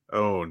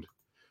 Owned.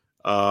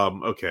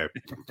 Okay.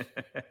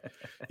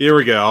 Here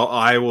we go.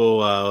 I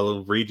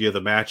will read you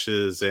the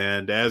matches,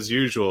 and as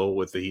usual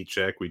with the heat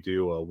check, we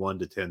do a 1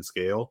 to 10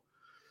 scale,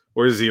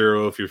 or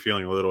 0 if you're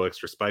feeling a little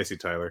extra spicy,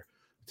 Tyler.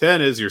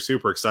 10 is you're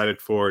super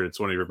excited for it. It's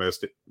one of your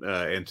most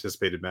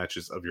anticipated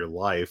matches of your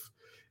life,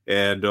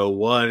 and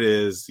 1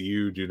 is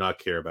you do not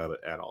care about it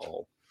at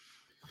all.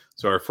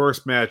 So our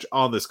first match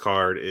on this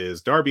card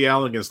is Darby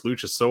Allin against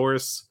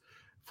Luchasaurus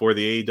for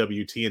the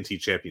AEW TNT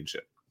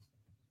Championship.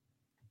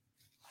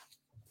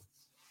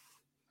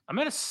 I'm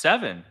at a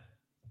 7.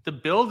 The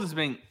build has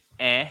been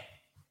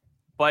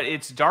but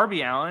it's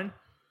Darby Allin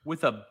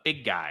with a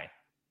big guy.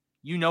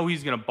 He's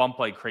going to bump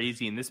like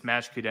crazy, and this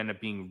match could end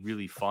up being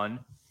really fun.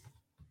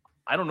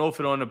 I don't know if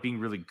it'll end up being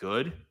really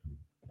good,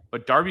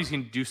 but Darby's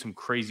going to do some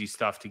crazy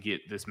stuff to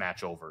get this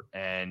match over.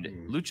 And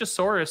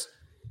Luchasaurus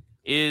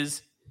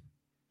is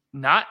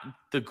not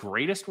the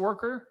greatest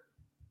worker,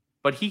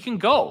 but he can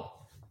go.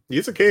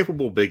 He's a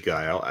capable big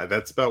guy.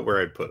 That's about where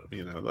I'd put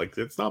him.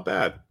 It's not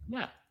bad.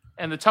 Yeah.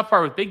 And the tough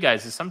part with big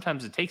guys is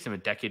sometimes it takes them a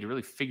decade to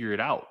really figure it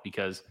out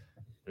because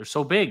they're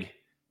so big.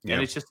 Yeah.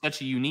 And it's just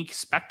such a unique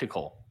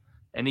spectacle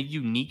and a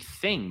unique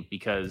thing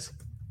because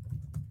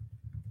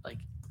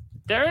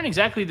there aren't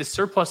exactly the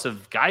surplus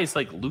of guys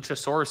like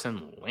Luchasaurus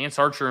and Lance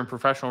Archer in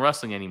professional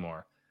wrestling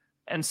anymore.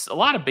 And a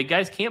lot of big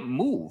guys can't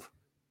move.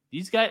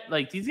 These guys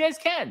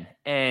can.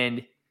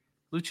 And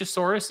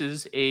Luchasaurus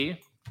is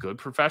a good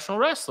professional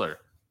wrestler.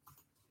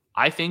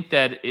 I think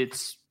that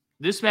it's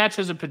this match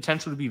has a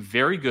potential to be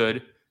very good.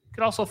 It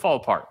could also fall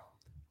apart.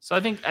 So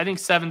I think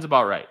 7's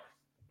about right.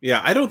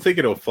 Yeah, I don't think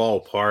it'll fall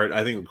apart.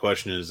 I think the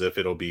question is if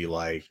it'll be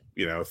like,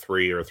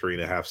 3 or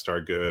 3.5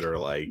 star good or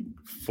like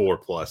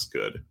 4+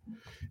 good.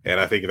 And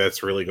I think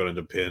that's really going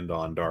to depend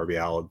on Darby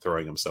Allin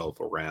throwing himself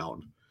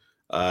around.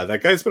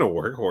 That guy's been a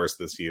workhorse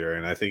this year,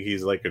 and I think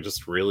he's like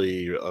just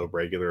really a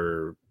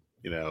regular,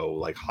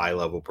 like high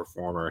level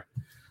performer.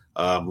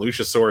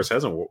 Luchasaurus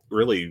hasn't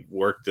really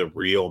worked a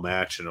real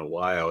match in a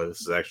while.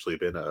 This has actually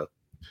been a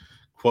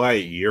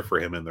quiet year for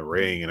him in the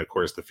ring, and of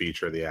course, the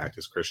feature of the act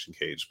is Christian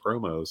Cage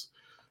promos.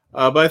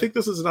 But I think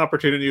this is an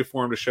opportunity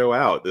for him to show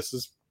out. This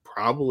is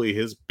probably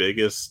his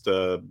biggest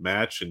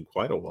match in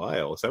quite a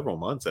while, several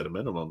months at a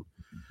minimum.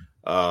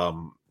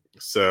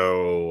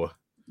 So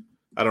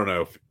I don't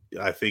know.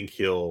 I think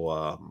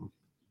he'll.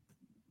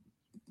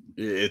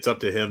 It's up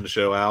to him to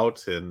show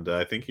out, and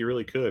I think he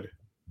really could.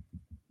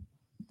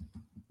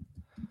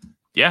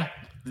 Yeah,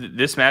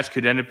 this match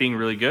could end up being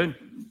really good,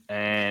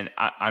 and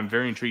I'm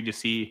very intrigued to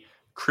see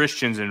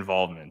Christian's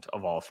involvement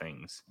of all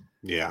things.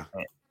 Yeah.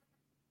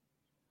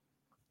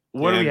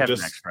 What do we have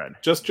next, Fred?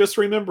 Just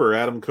remember,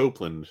 Adam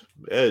Copeland,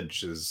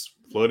 Edge, is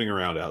floating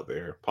around out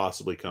there,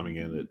 possibly coming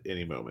in at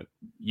any moment.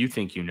 You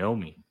think you know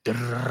me? What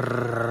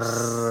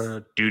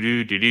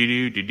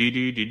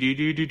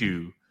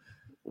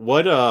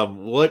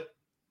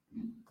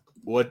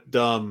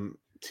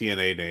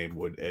TNA name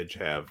would Edge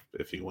have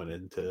if he went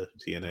into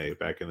TNA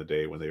back in the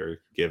day when they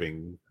were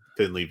giving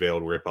thinly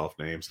veiled ripoff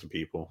names to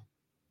people?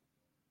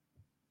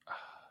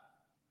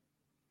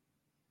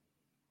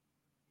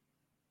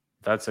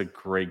 That's a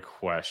great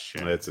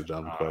question. That's a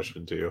dumb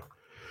question too.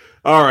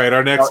 All right,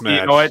 our next match.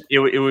 You know what?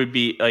 It would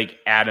be like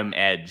Adam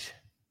Edge.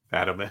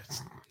 Adam Edge.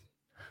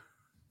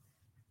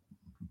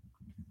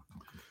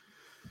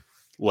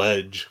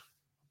 Ledge.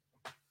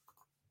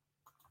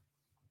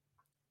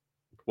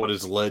 What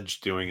is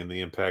Ledge doing in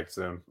the Impact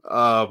Zone?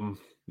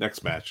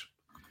 Next match.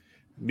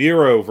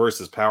 Miro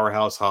versus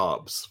Powerhouse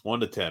Hobbs.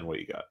 1 to 10. What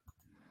you got?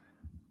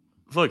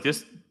 Look,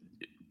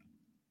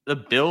 the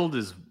build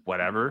is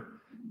whatever.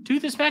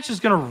 Dude, this match is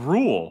going to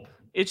rule.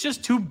 It's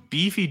just two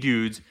beefy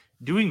dudes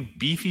doing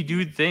beefy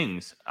dude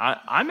things.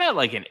 I'm at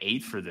like an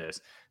 8 for this.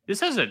 This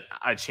has a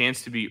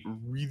chance to be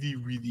really,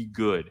 really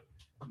good.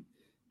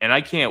 And I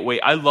can't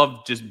wait. I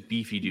love just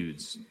beefy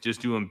dudes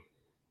just doing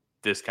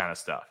this kind of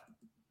stuff.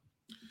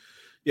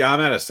 Yeah, I'm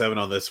at a 7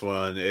 on this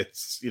one.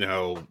 It's,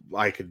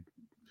 I could,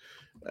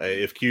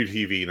 if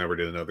QTV never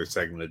did another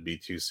segment, it'd be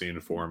too soon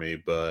for me.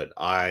 But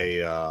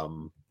I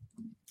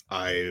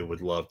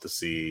would love to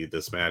see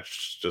this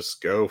match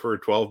just go for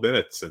 12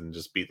 minutes and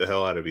just beat the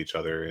hell out of each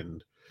other.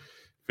 And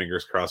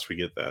fingers crossed we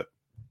get that.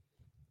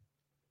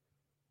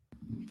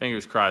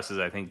 Fingers crossed is,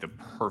 I think, the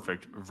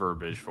perfect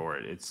verbiage for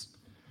it.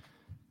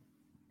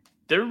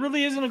 There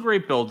really isn't a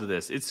great build to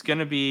this. It's going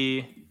to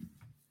be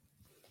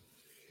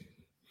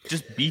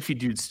just beefy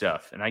dude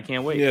stuff, and I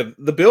can't wait. Yeah,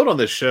 the build on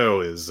this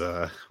show is,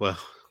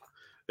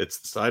 it's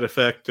the side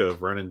effect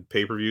of running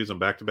pay-per-views on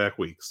back-to-back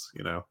weeks,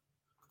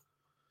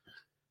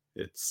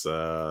 It's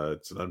an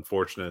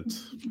unfortunate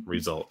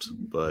result,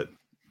 but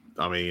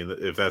I mean,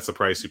 if that's the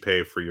price you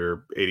pay for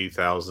your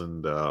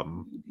 80,000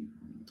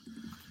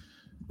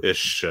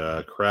 ish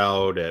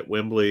crowd at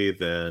Wembley,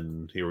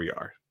 then here we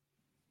are.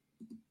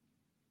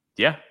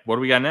 Yeah, what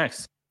do we got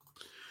next?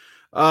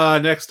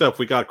 Next up,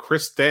 we got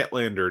Chris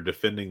Statlander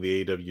defending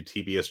the AEW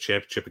TBS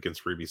Championship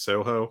against Ruby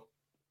Soho.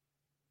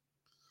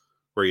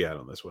 Where are you at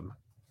on this one?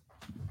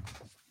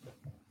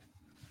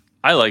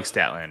 I like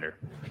Statlander.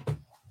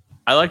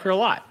 I like her a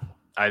lot.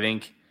 I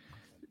think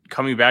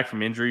coming back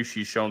from injury,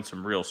 she's shown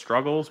some real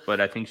struggles,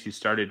 but I think she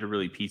started to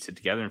really piece it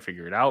together and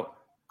figure it out.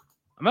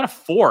 I'm at a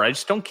 4. I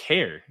just don't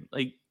care.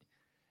 Like,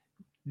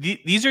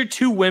 these are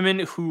two women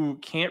who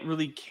can't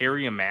really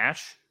carry a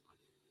match,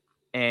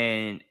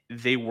 and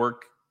they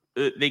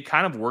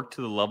kind of work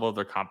to the level of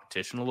their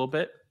competition a little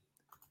bit.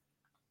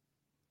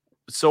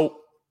 So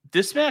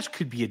this match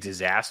could be a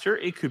disaster.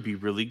 It could be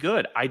really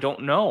good. I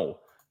don't know.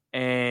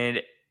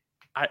 And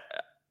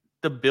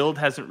the build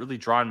hasn't really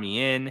drawn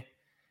me in.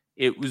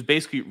 It was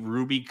basically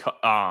Ruby cut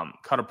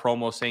a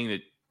promo saying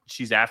that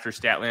she's after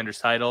Statlander's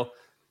title,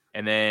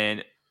 and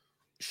then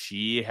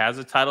she has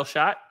a title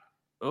shot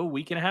a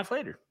week and a half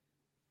later,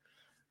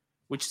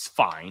 which is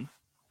fine,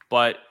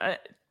 but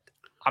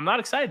I'm not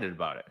excited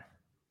about it.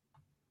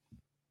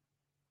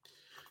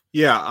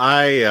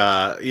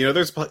 Yeah,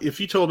 if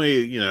you told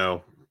me,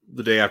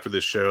 the day after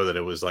this show that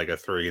it was like a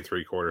 3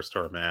 3/4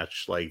 star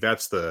match, like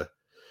that's like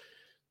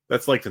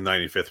the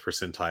 95th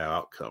percentile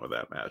outcome of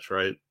that match,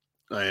 right?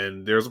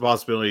 And there's a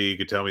possibility you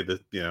could tell me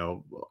that,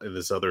 in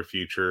this other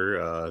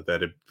future,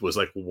 that it was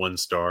like 1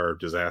 star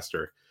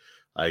disaster.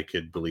 I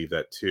could believe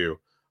that too.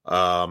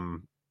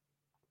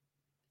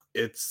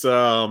 It's,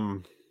 I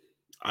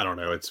don't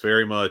know. It's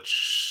very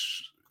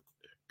much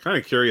kind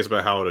of curious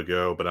about how it'll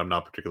go, but I'm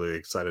not particularly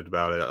excited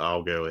about it.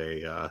 I'll go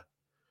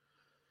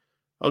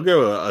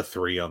a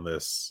 3 on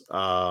this.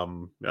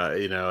 And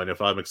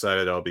if I'm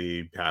excited, I'll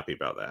be happy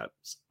about that.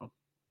 So.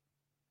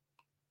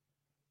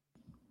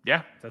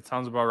 Yeah, that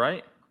sounds about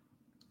right.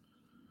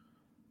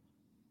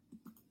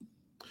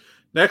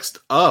 Next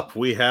up,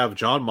 we have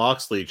Jon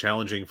Moxley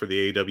challenging for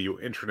the AEW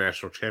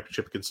International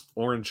Championship against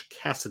Orange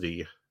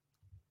Cassidy.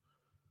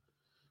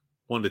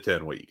 1 to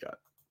 10, what you got?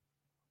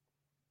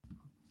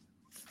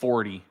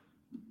 40.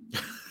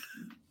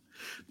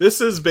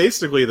 This is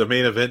basically the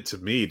main event to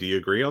me. Do you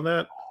agree on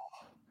that?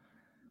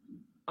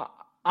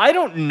 I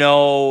don't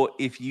know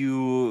if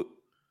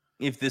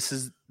this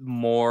is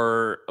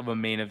more of a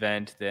main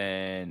event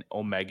than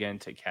Omega and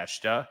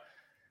Takeshita.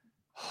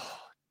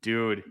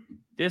 Dude,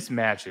 this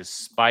match is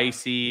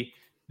spicy.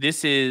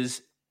 This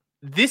is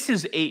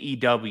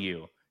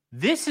AEW.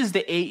 This is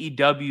the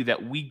AEW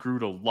that we grew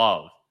to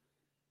love.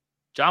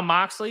 Jon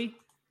Moxley,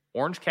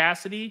 Orange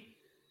Cassidy,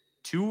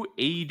 2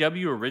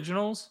 AEW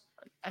originals.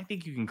 I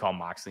think you can call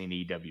Moxley an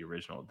AEW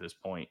original at this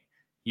point.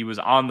 He was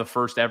on the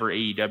first ever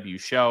AEW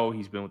show.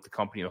 He's been with the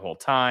company the whole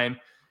time.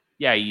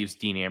 Yeah, he used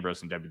Dean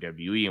Ambrose in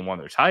WWE and won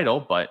their title,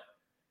 but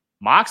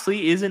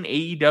Moxley is an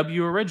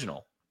AEW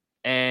original.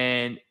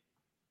 And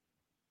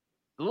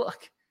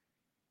look,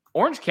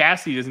 Orange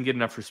Cassidy doesn't get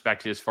enough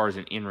respect as far as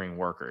an in-ring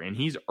worker, and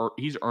he's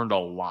earned a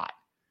lot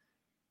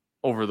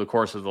over the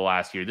course of the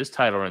last year. This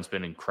title run's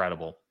been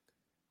incredible.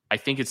 I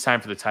think it's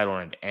time for the title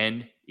run to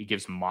end. It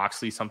gives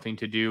Moxley something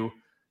to do.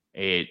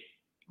 It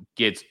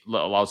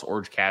allows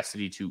Orange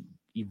Cassidy to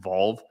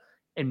evolve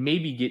and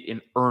maybe get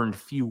an earned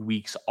few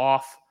weeks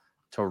off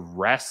to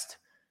rest.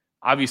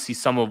 Obviously,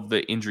 some of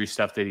the injury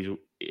stuff that he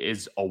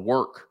is a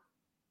work,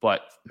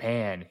 but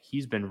man,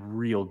 he's been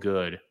real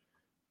good.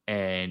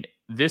 And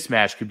this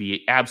match could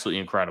be absolutely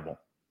incredible.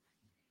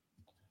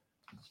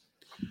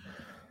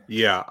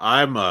 Yeah,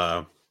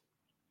 I'm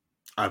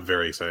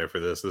very excited for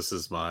this. This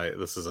is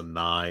a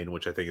 9,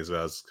 which I think is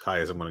about as high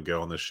as I'm going to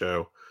go on this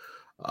show.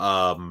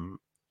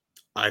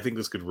 I think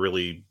this could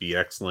really be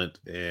excellent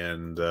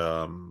and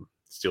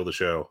steal the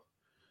show.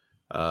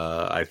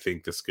 I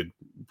think this could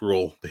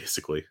rule,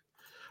 basically.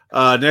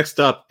 Next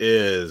up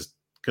is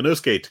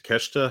Konosuke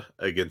Takeshita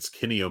against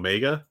Kenny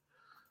Omega.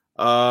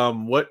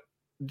 What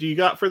do you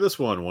got for this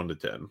one, 1 to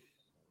 10?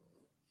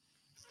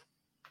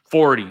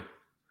 40.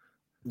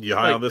 You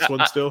high on this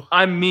one still?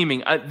 I'm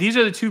memeing. These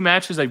are the 2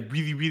 matches I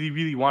really, really,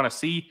 really want to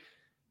see.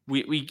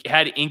 We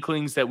had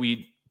inklings that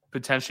we'd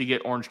potentially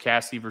get Orange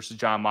Cassidy versus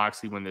Jon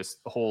Moxley when this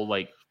whole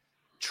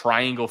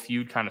triangle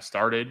feud kind of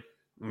started.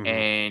 Mm-hmm.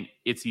 And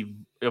it's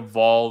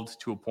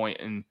evolved to a point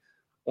in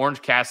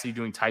Orange Cassidy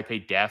doing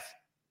Taipei Death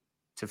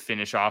to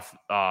finish off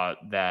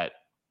that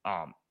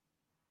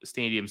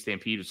Stadium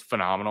Stampede was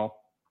phenomenal.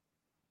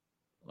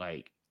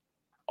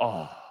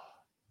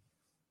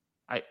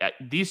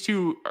 These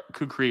 2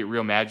 could create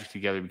real magic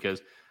together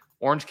because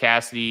Orange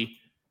Cassidy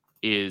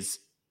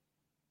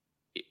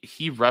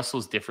he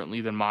wrestles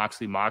differently than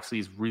Moxley. Moxley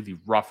is really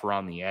rough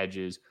around the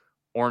edges.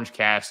 Orange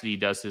Cassidy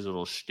does his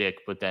little shtick,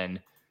 but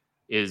then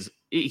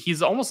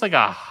he's almost like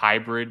a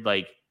hybrid,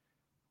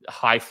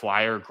 high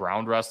flyer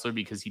ground wrestler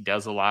because he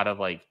does a lot of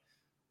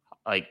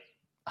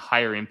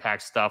higher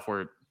impact stuff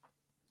where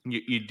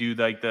you do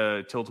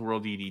the tilt-a-whirl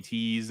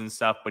DDTs and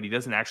stuff, but he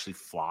doesn't actually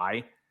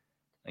fly.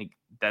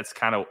 That's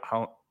kind of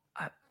how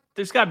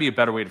there's got to be a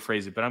better way to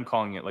phrase it, but I'm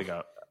calling it like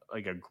a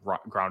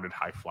grounded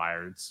high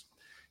flyer.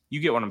 You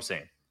get what I'm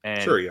saying.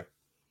 And sure, yeah.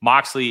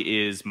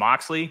 Moxley is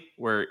Moxley,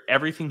 where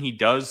everything he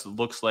does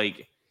looks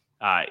like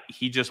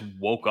he just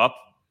woke up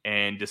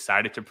and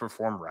decided to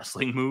perform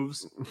wrestling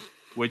moves,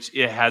 which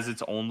it has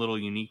its own little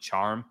unique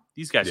charm.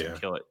 These guys can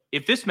kill it.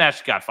 If this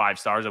match got 5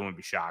 stars, I wouldn't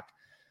be shocked.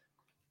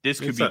 This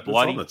could be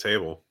bloody. It's on the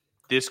table.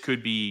 This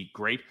could be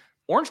great.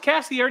 Orange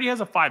Cassidy already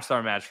has a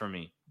 5-star match for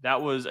me.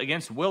 That was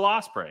against Will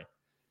Ospreay.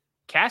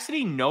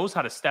 Cassidy knows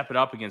how to step it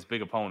up against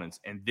big opponents,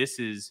 and this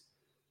is,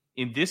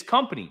 in this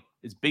company,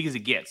 as big as it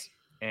gets.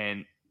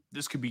 And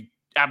this could be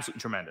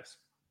absolutely tremendous.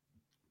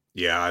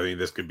 Yeah, I mean,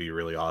 this could be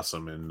really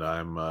awesome, and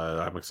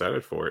I'm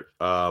excited for it.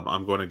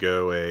 I'm going to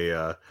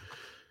go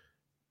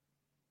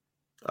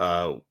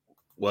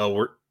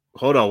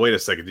hold on, wait a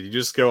second. Did you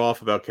just go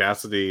off about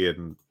Cassidy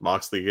and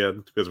Moxley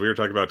again? Because we were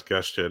talking about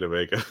Takeshita and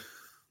Omega.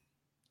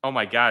 Oh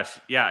my gosh,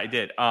 yeah, I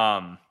did.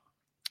 I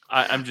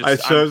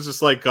was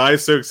just like,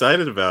 guys, so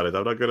excited about it.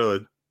 I'm not gonna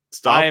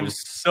stop. I am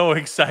so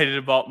excited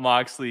about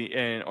Moxley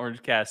and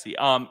Orange Cassidy.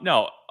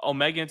 No,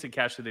 Omega and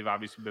Takeshita, they've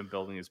obviously been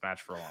building this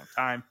match for a long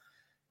time.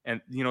 And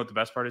you know what the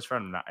best part is,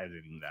 friend? I'm not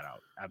editing that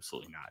out.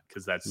 Absolutely not,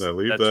 because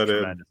leave that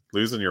tremendous. In.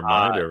 Losing your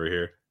mind over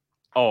here.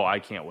 Oh, I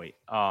can't wait.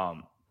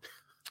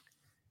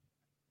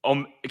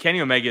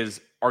 Kenny Omega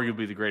is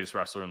arguably the greatest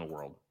wrestler in the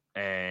world,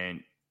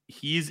 and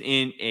he's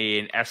in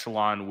an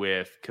echelon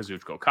with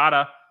Kazuchika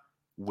Okada,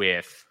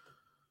 with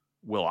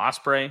Will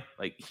Ospreay.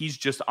 He's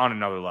just on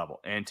another level.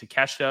 And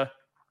Takeshita,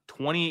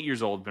 28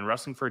 years old, been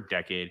wrestling for a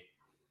decade.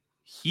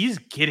 He's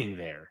getting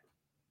there.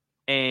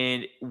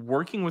 And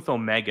working with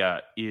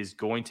Omega is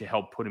going to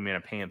help put him in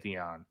a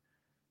pantheon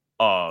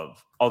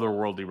of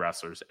otherworldly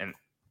wrestlers. And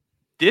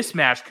this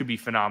match could be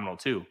phenomenal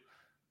too.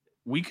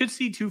 We could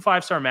see 2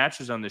 5-star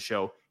matches on the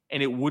show,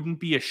 and it wouldn't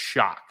be a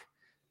shock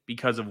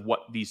because of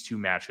what these 2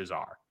 matches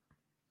are.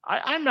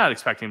 I'm not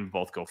expecting them to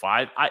both go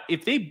 5.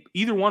 If they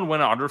either one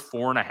went under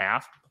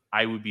 4.5,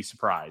 I would be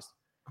surprised.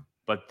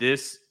 But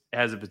this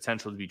has the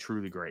potential to be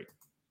truly great.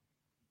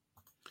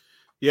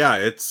 Yeah,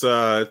 it's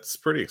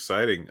pretty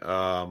exciting.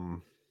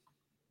 We'll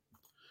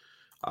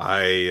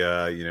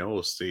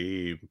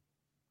see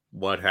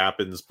what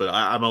happens, but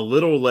I'm a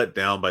little let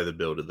down by the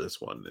build of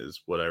this one.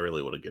 Is what I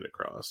really want to get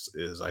across.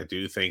 Is I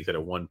do think that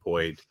at one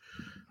point,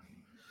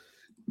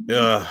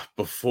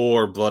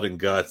 before Blood and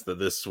Guts, that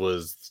this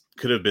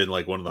could have been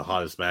like one of the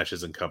hottest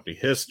matches in company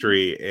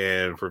history,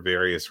 and for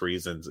various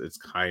reasons, it's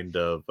kind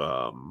of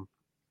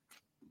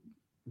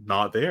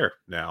not there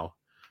now.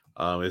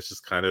 It's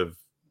just kind of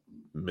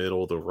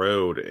middle of the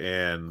road,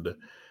 and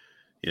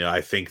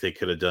I think they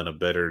could have done a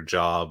better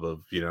job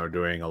of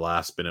doing a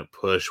last minute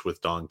push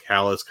with Don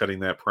Callis cutting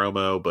that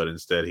promo, but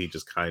instead he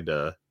just kind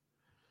of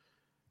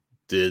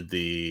did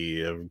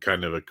the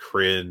kind of a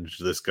cringe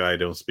 "this guy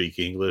don't speak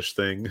English"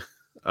 thing,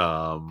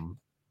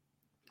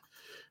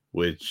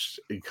 which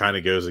kind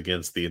of goes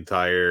against the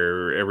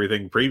entire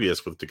everything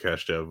previous with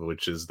Takeshita,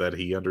 which is that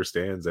he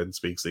understands and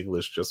speaks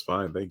English just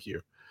fine. Thank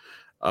you.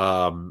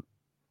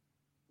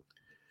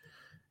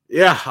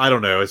 Yeah, I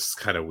don't know. It's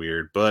kind of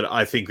weird, but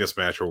I think this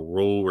match will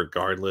rule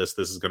regardless.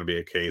 This is going to be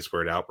a case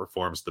where it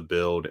outperforms the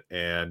build,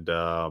 and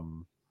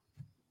I'm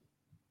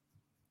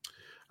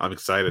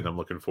excited. I'm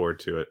looking forward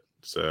to it.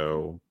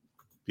 So,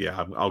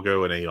 yeah, I'll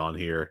go an 8 on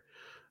here.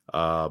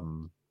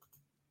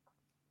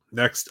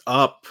 Next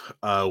up,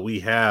 we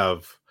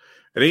have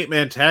an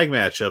 8-man tag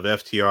match of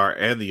FTR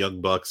and the Young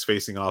Bucks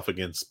facing off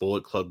against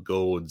Bullet Club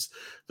Gold's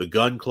the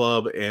Gun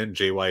Club and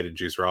Jay White and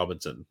Juice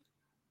Robinson.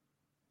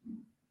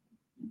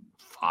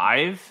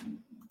 5?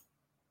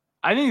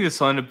 I think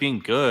this will end up being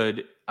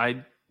good.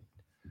 I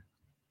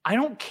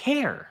don't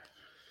care.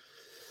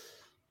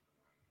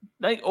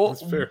 Like,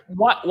 That's fair.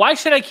 Why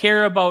should I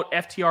care about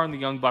FTR and the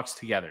Young Bucks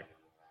together?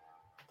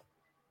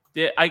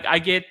 I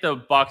get the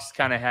Bucks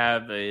kind of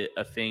have a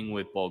thing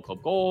with Bullet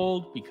Club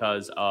Gold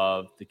because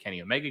of the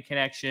Kenny Omega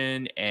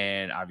connection,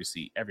 and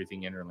obviously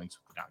everything interlinks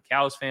with the Don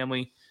Callis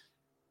family.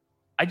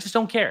 I just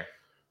don't care.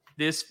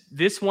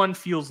 This one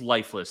feels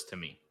lifeless to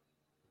me.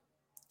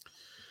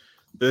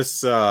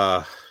 This would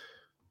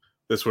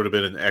have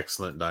been an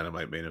excellent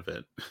Dynamite main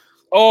event.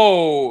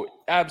 Oh,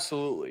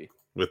 absolutely.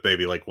 With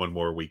maybe like one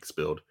more week's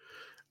build.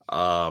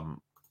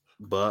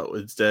 But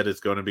instead it's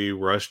going to be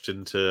rushed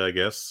into, I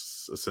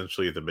guess,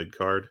 essentially the mid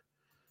card.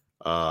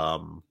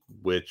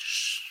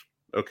 Which,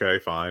 okay,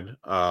 fine.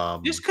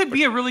 This could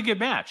be a really good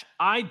match.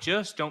 I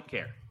just don't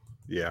care.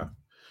 Yeah.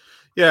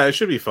 Yeah, it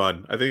should be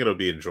fun. I think it'll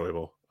be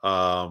enjoyable.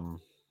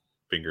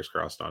 Fingers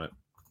crossed on it.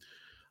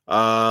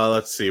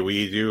 Let's see.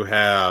 We do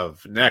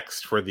have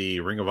next for the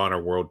Ring of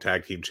Honor World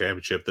Tag Team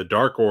Championship, the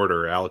Dark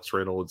Order, Alex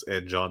Reynolds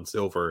and John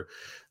Silver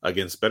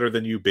against Better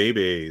Than You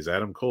Babies,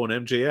 Adam Cole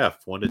and MJF.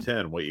 1 to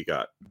 10. What you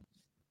got?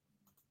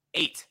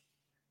 8.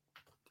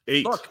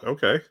 8. Look,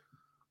 okay.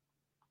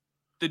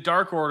 The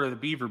Dark Order, the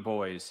Beaver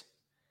Boys,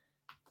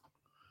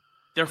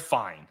 they're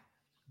fine.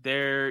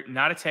 They're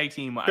not a tag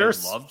team They're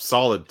I love.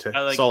 Solid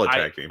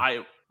tag team.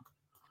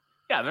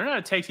 Yeah, they're not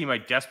a tag team I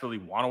desperately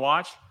want to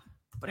watch.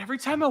 But every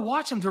time I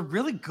watch them, they're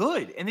really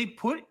good, and they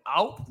put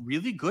out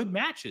really good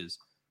matches.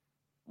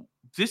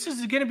 This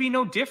is going to be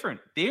no different.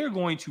 They are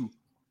going to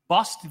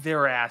bust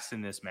their ass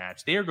in this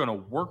match. They are going to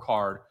work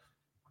hard.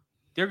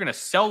 They're going to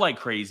sell like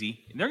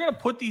crazy, and they're going to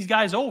put these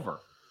guys over.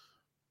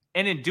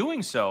 And in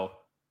doing so,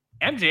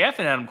 MJF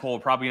and Adam Cole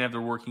are probably going to have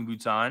their working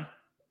boots on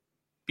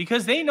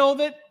because they know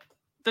that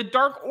the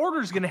Dark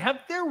Order is going to have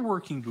their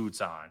working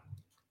boots on.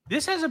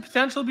 This has a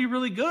potential to be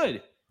really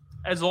good.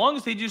 As long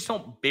as they just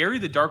don't bury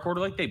the Dark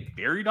Order like they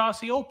buried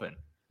Aussie Open.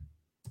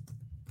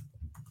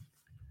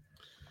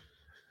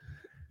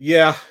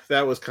 Yeah,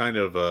 that was kind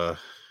of a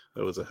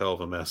hell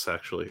of a mess,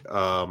 actually.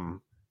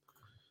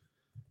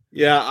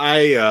 Yeah,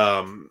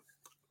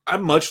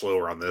 I'm much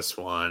lower on this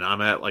one. I'm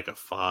at like a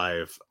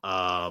 5.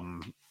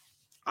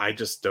 I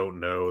just don't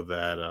know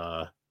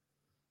that.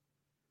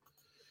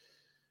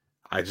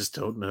 I just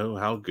don't know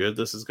how good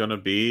this is going to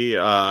be.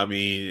 I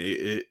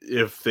mean,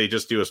 if they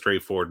just do a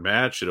straightforward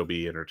match, it'll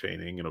be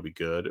entertaining. It'll be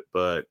good.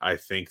 But I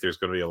think there's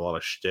going to be a lot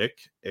of shtick.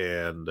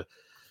 And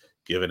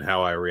given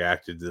how I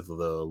reacted to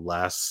the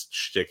last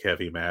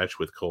shtick-heavy match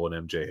with Cole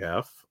and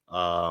MJF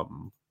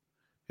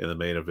in the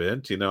main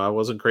event, I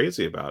wasn't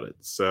crazy about it.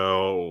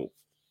 So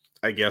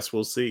I guess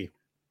we'll see.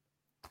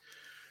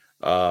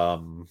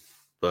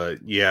 But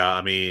yeah,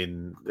 I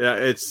mean,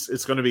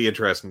 it's going to be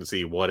interesting to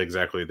see what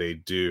exactly they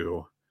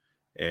do.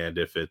 And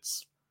if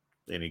it's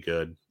any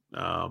good,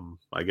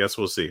 I guess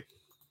we'll see.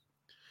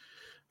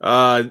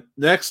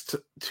 Next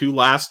to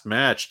last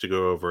match to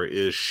go over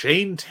is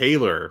Shane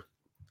Taylor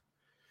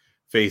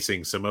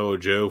facing Samoa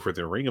Joe for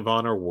the Ring of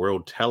Honor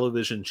World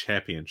Television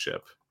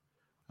Championship.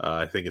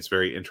 I think it's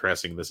very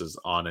interesting. This is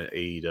on an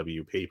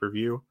AEW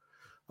pay-per-view.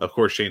 Of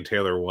course, Shane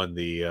Taylor won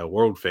the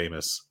world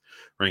famous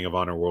Ring of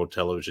Honor World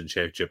Television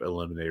Championship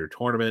Eliminator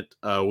Tournament.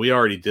 We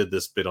already did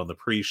this bit on the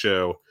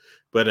pre-show.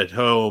 But at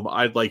home,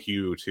 I'd like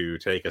you to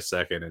take a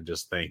second and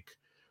just think,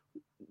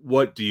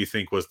 what do you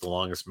think was the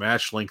longest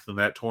match length in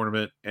that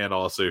tournament, and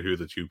also who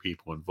the two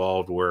people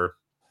involved were.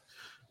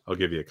 I'll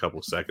give you a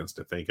couple seconds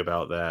to think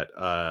about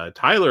that.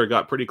 Tyler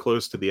got pretty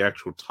close to the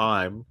actual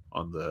time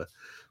on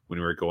when we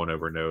were going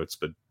over notes,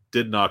 but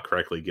did not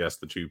correctly guess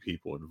the two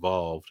people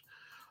involved.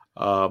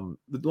 The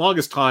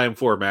longest time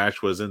for a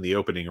match was in the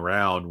opening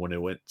round when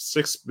it went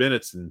 6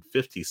 minutes and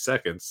 50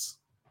 seconds.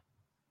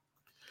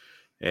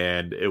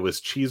 And it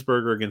was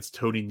Cheeseburger against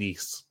Tony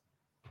Nese.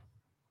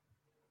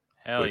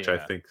 Hell which yeah. I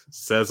think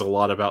says a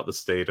lot about the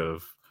state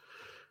of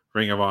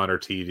Ring of Honor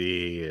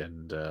TV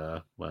and,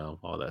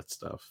 all that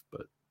stuff.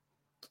 But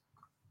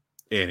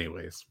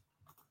anyways.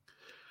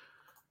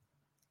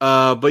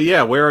 But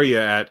yeah, where are you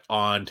at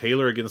on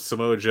Taylor against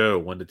Samoa Joe,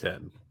 1 to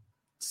 10?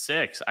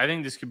 6. I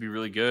think this could be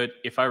really good.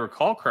 If I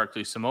recall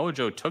correctly, Samoa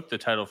Joe took the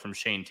title from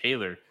Shane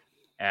Taylor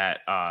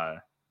at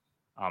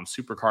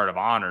Supercard of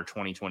Honor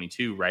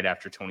 2022, right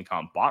after Tony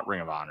Khan bought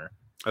Ring of Honor.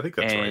 I think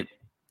that's right.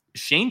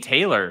 Shane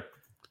Taylor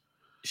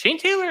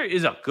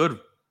is a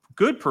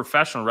good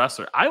professional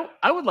wrestler.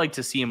 I would like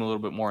to see him a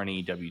little bit more on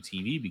AEW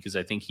TV because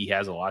I think he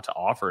has a lot to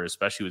offer,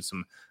 especially with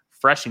some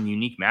fresh and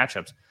unique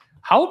matchups.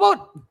 How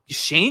about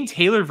Shane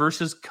Taylor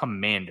versus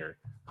Commander?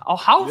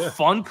 How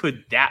fun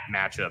could that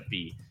matchup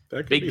be?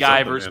 Big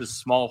guy versus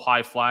small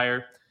high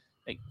flyer.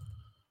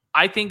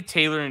 I think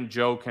Taylor and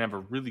Joe can have a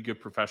really good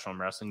professional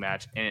wrestling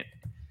match. And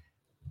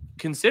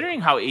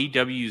considering how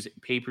AEW's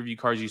pay-per-view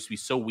cards used to be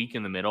so weak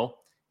in the middle,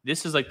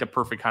 this is like the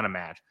perfect kind of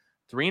match.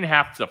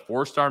 3.5 to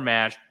 4-star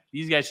match.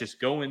 These guys just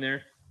go in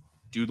there,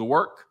 do the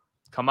work,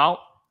 come out,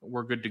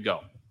 we're good to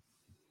go.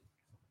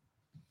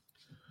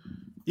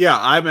 Yeah,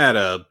 I'm at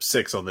a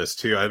 6 on this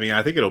too. I mean,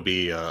 I think it'll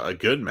be a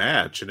good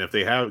match, and if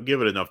they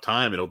give it enough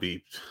time, it'll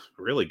be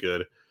really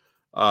good.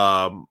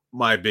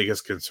 My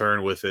biggest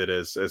concern with it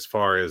is, as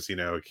far as,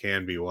 it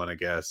can be one, I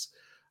guess,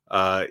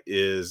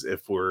 is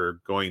if we're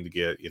going to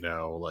get,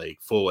 like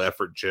full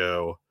effort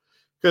Joe.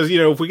 Because,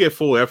 if we get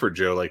full effort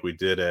Joe like we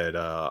did at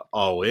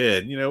All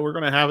In, we're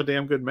going to have a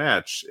damn good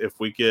match. If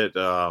we get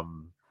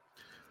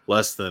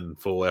less than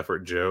full effort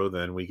Joe,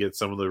 then we get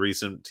some of the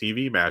recent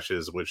TV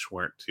matches, which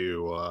weren't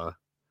too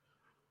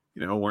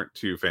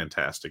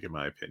fantastic in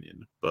my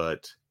opinion.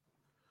 But,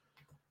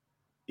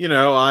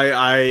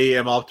 I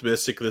am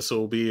optimistic this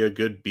will be a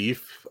good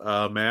beef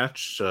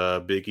match,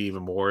 Big E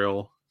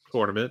Memorial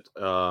Tournament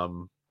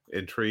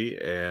entry,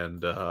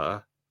 and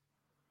I'll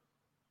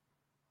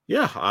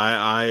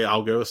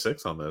go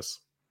 6 on this.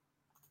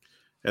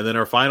 And then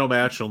our final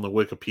match on the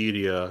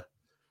Wikipedia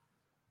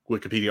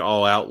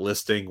All Out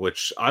listing,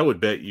 which I would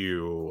bet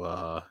you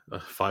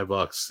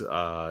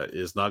 $5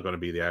 is not going to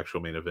be the actual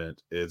main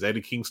event, is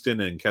Eddie Kingston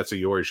and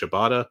Katsuyori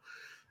Shibata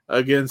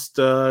against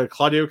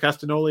Claudio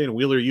Castagnoli and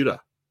Wheeler Yuta.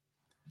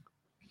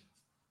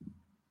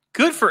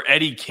 Good for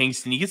Eddie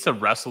Kingston. He gets to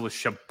wrestle with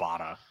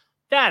Shibata.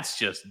 That's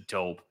just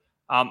dope.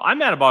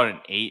 I'm at about an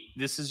 8.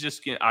 This is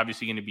just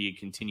obviously going to be a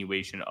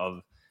continuation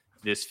of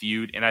this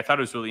feud. And I thought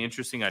it was really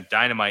interesting on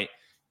Dynamite.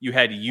 You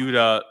had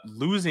Yuta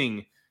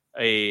losing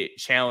a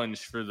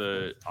challenge for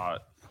the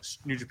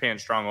New Japan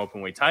Strong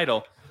Openweight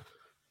title.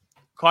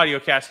 Claudio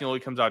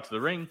Castagnoli comes out to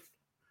the ring,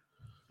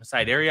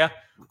 side area,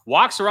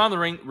 walks around the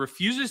ring,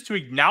 refuses to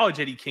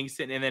acknowledge Eddie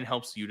Kingston, and then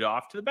helps Yuta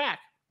off to the back.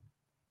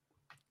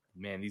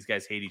 Man, these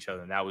guys hate each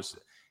other. And that was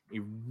a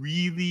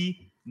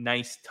really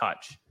nice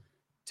touch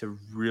to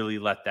really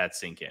let that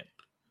sink in.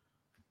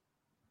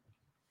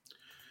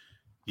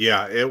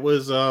 Yeah, that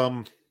was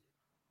a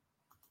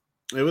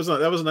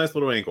nice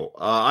little angle.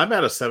 I'm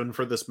at a 7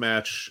 for this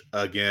match.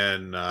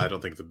 Again, I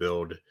don't think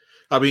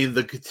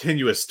the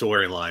continuous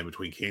storyline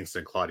between Kingston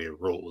and Claudio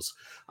rules.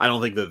 I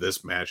don't think that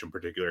this match in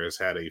particular has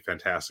had a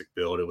fantastic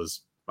build. It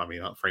was,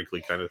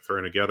 frankly, kind of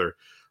thrown together.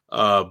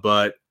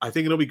 But I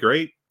think it'll be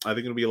great. I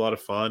think it'll be a lot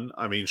of fun.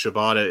 I mean,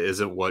 Shibata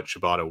isn't what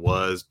Shibata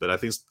was, but I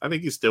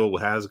think he still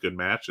has good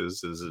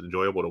matches. Is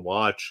enjoyable to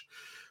watch.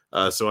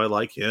 So I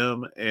like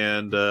him.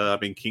 And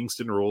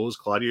Kingston rules,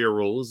 Claudio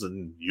rules,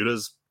 and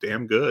Yuta's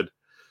damn good.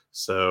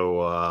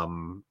 So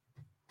I'm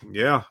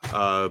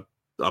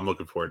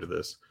looking forward to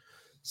this.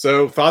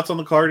 So thoughts on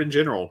the card in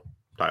general,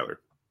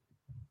 Tyler?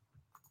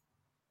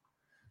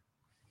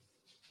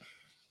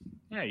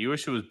 Yeah, you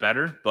wish it was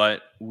better,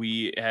 but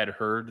we had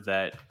heard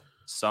that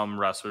some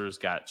wrestlers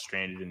got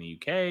stranded in the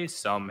UK.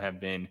 Some have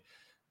been,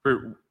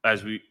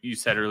 as you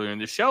said earlier in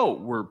the show,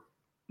 were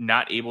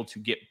not able to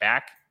get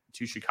back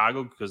to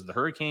Chicago because of the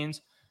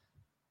hurricanes.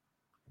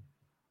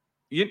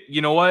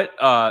 You know what?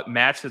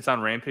 Match that's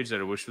on Rampage that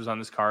I wish was on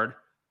this card: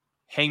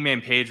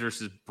 Hangman Page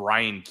versus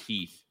Brian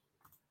Keith.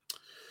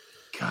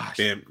 Gosh,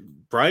 man,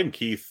 Brian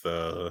Keith.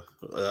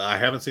 I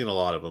haven't seen a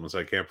lot of them, so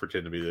I can't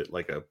pretend to be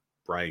like a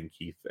Brian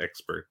Keith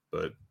expert,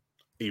 but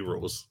he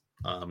rules.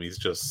 He's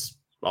just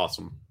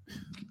awesome.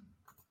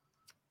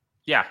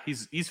 Yeah,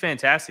 he's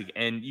fantastic.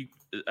 And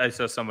I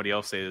saw somebody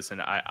else say this,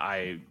 and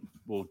I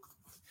will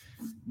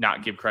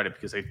not give credit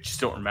because I just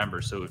don't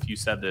remember. So if you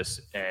said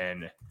this,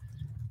 and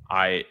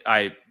I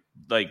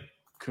like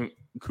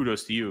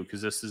kudos to you,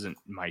 because this isn't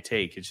my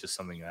take. It's just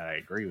something that I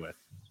agree with.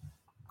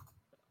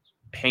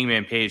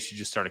 Hangman Page should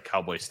just start a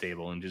cowboy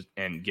stable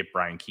and get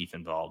Brian Keith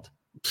involved.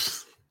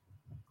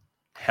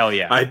 Hell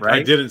yeah.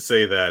 I didn't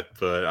say that,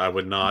 but I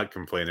would not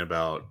complain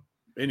about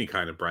any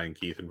kind of Brian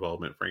Keith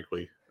involvement,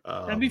 frankly.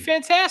 That'd be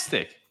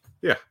fantastic.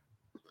 Yeah.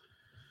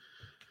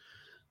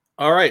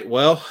 All right.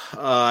 Well,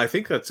 I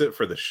think that's it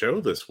for the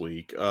show this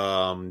week.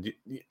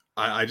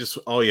 I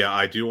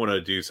do want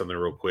to do something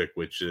real quick,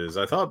 which is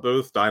I thought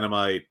both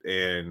Dynamite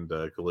and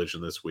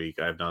Collision this week,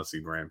 I have not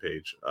seen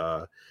Rampage,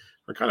 are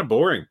kind of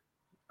boring.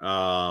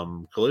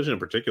 Collision in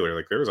particular,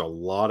 like there was a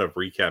lot of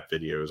recap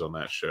videos on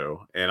that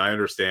show, and I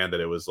understand that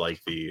it was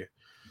like the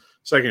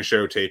second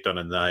show taped on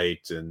a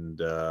night, and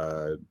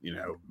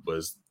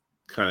was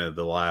kind of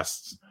the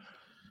last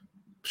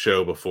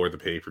show before the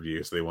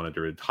pay-per-view, so they wanted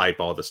to hype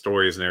all the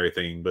stories and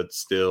everything, but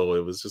still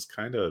it was just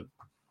kind of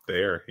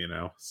there,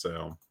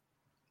 so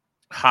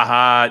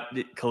haha,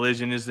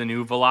 Collision is the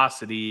new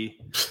Velocity.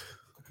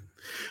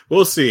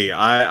 We'll see.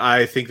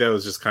 I think that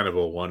was just kind of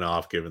a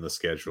one-off given the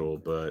schedule,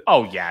 but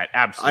oh yeah,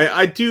 absolutely.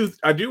 I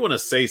do want to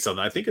say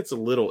something. I think it's a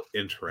little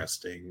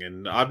interesting,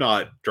 and I'm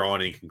not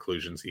drawing any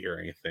conclusions here or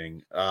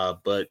anything.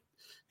 But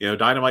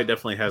Dynamite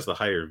definitely has the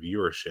higher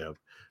viewership,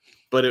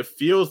 but it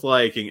feels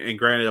like, and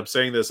granted, I'm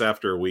saying this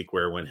after a week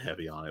where it went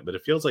heavy on it, but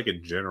it feels like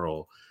in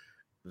general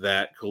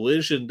that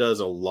Collision does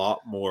a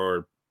lot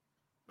more,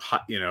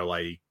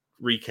 like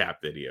recap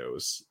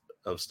videos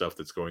of stuff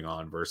that's going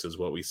on versus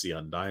what we see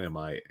on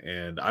Dynamite.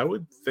 And I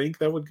would think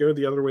that would go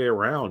the other way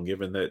around,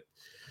 given that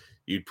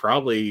you'd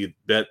probably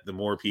bet the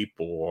more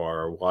people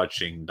are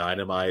watching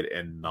Dynamite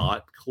and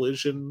not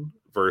Collision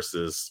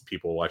versus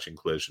people watching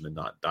Collision and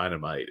not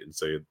Dynamite. And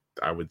so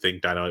I would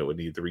think Dynamite would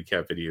need the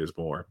recap videos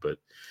more, but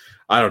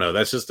I don't know.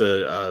 That's just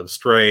a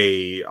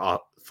stray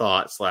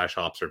thought /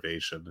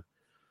 observation.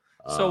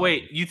 So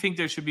wait, you think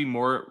there should be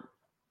more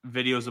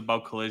videos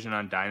about Collision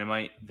on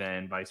Dynamite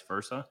than vice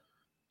versa?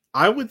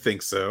 I would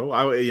think so.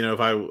 If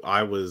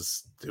I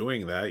was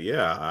doing that,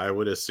 yeah, I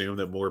would assume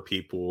that more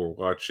people were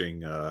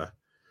watching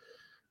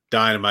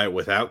Dynamite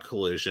without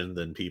Collision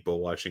than people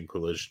watching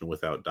Collision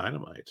without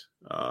Dynamite.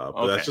 But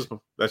Okay.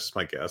 that's just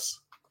my guess.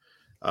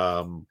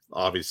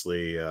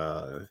 Obviously,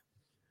 I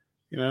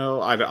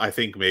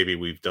think maybe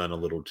we've done a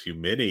little too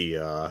many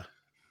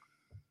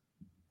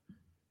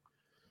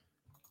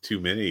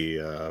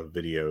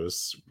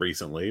videos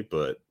recently,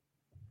 but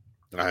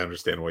I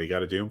understand why you got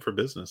to do them for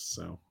business.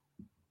 So.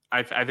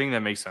 I think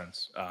that makes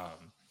sense.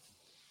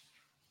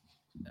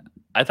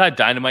 I thought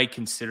Dynamite,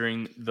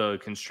 considering the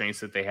constraints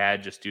that they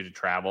had just due to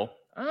travel,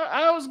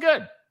 I was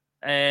good.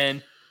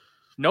 And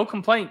no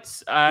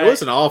complaints. It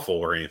wasn't awful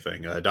or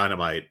anything.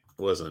 Dynamite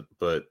wasn't,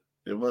 but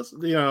it was,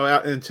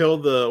 until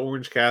the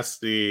Orange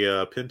Cassidy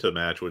Pinta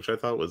match, which I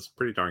thought was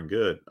pretty darn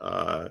good.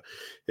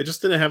 It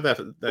just didn't have that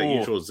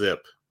usual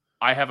zip.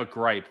 I have a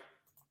gripe.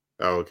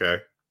 Oh, okay.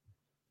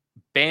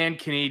 Ban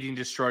Canadian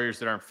destroyers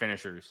that aren't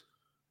finishers.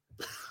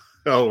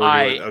 Oh,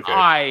 okay.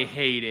 I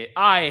hate it.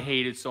 I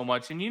hate it so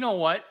much. And you know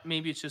what?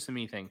 Maybe it's just a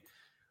me thing.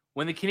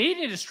 When the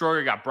Canadian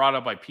Destroyer got brought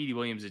up by Petey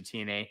Williams at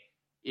TNA,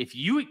 if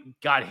you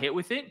got hit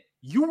with it,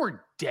 you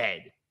were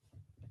dead.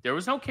 There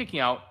was no kicking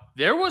out.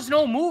 There was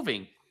no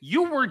moving.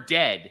 You were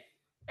dead.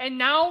 And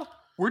now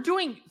we're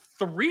doing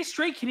 3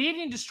 straight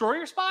Canadian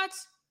Destroyer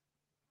spots?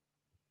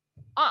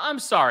 I'm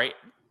sorry.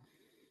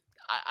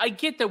 I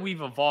get that we've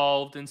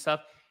evolved and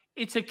stuff.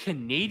 It's a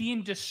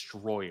Canadian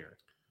Destroyer.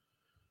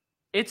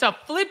 It's a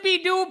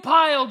flippy-doo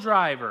pile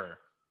driver.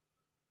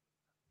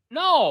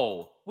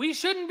 No, we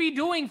shouldn't be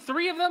doing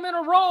 3 of them in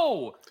a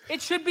row. It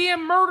should be a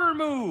murder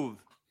move.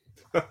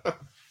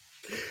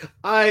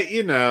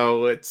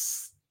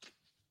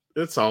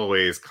 It's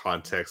always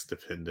context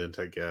dependent,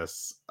 I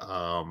guess.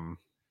 I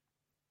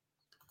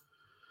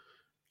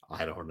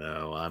don't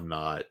know. I don't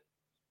know.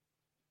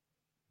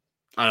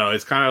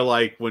 It's kind of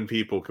like when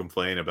people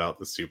complain about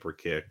the super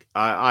kick.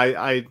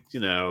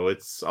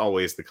 It's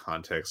always the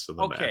context of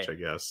the match, I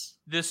guess.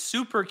 The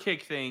super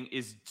kick thing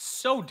is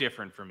so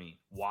different for me.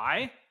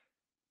 Why?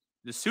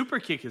 The super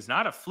kick is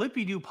not a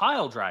flippy-doo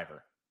pile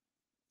driver.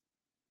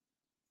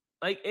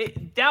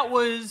 That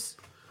was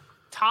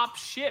top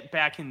shit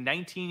back in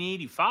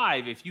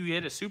 1985. If you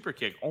hit a super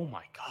kick, oh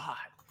my God.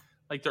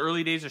 Like the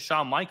early days of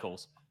Shawn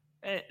Michaels.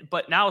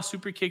 But now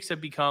super kicks have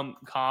become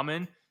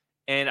common.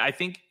 And I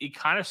think it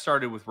kind of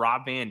started with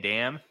Rob Van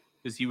Dam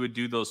because he would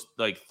do those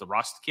like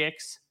thrust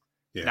kicks,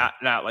 not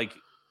like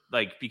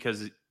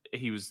because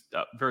he was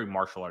very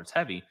martial arts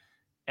heavy,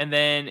 and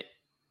then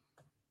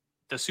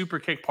the super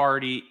kick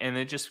party, and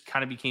it just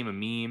kind of became a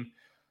meme.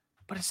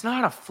 But it's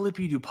not a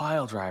flippy-doo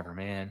pile driver,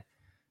 man.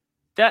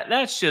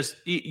 That's just,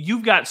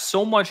 you've got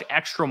so much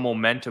extra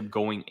momentum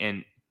going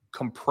and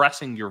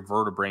compressing your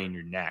vertebrae in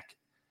your neck.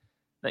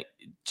 Like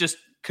just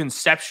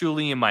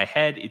conceptually in my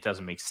head, it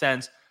doesn't make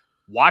sense.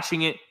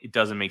 Watching it, it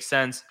doesn't make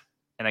sense.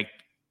 And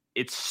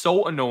it's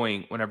so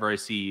annoying whenever I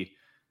see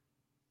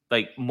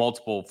like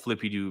multiple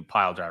flippy-doo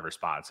pile driver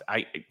spots.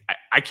 I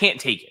can't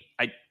take it.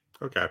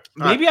 Okay.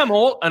 Maybe I'm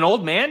an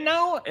old man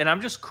now and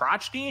I'm just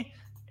crotchety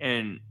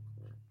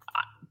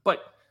but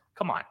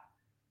come on.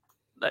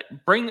 Like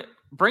bring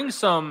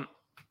some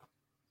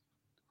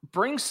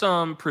bring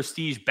some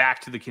prestige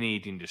back to the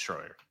Canadian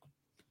Destroyer.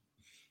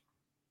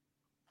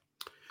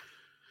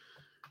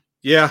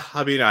 Yeah,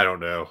 I mean, I don't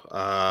know.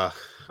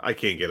 I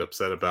can't get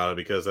upset about it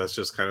because that's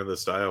just kind of the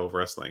style of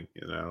wrestling,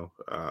 you know.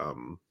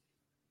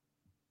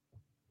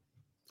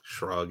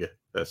 Shrug.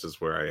 That's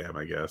just where I am,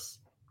 I guess.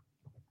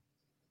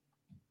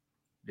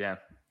 Yeah.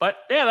 But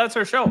yeah, that's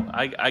our show.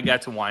 I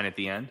got to whine at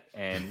the end,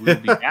 and we'll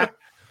be back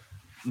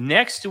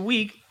next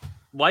week,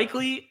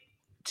 likely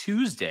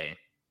Tuesday,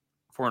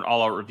 for an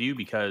all-out review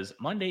because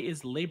Monday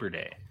is Labor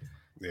Day.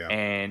 Yeah.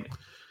 And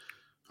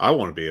I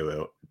won't be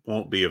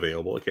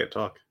available. I can't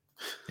talk.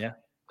 Yeah.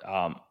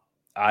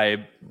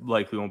 I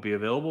likely won't be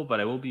available, but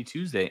I will be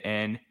Tuesday,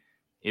 and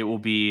it will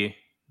be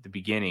the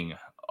beginning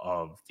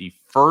of the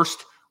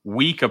first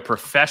week of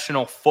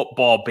professional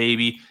football,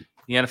 baby.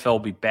 The NFL will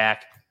be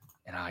back,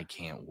 and I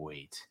can't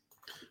wait.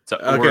 So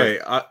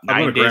okay, I'm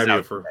going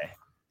to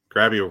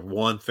grab you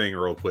one thing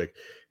real quick.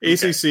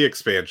 ACC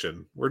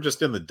expansion. We're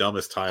just in the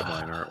dumbest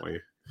timeline, aren't we?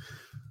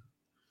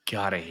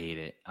 God, I hate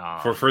it.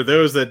 For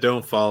those that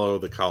don't follow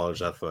the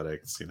college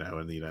athletics, you know,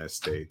 in the United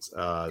States,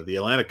 the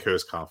Atlantic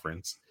Coast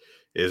Conference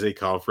is a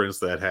conference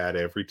that had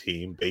every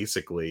team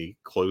basically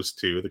close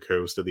to the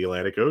coast of the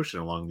Atlantic Ocean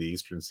along the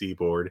eastern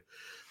seaboard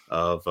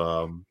of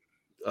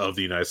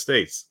the United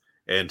States.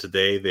 And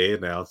today they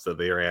announced that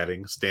they are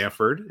adding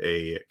Stanford,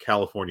 a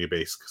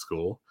California-based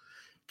school,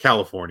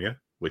 California,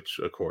 which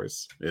of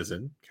course is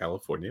in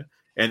California,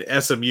 and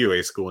SMU,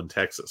 a school in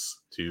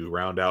Texas, to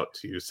round out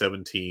to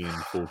 17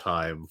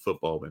 full-time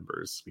football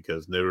members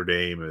because Notre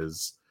Dame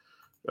is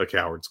a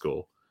coward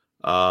school.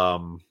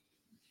 Damn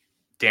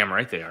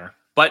right they are.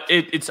 But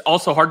it's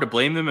also hard to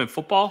blame them in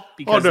football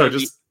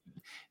because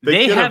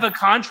they have a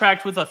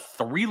contract with a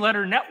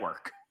 3-letter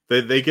network.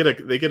 They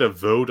get a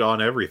vote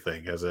on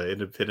everything as an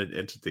independent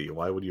entity.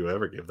 Why would you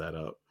ever give that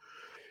up?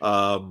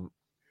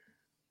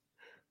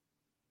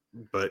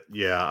 But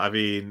yeah, I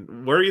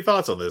mean, what are your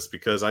thoughts on this?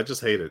 Because I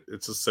just hate it.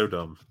 It's just so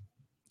dumb.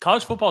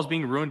 College football is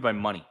being ruined by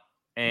money,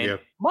 and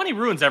money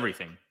ruins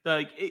everything.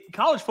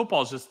 College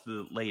football is just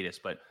the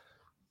latest, but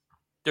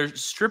they're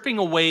stripping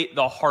away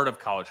the heart of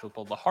college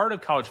football. The heart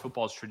of college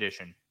football is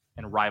tradition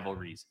and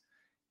rivalries,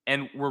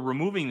 and we're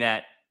removing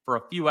that for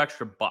a few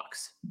extra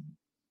bucks.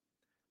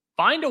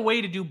 Find a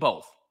way to do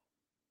both.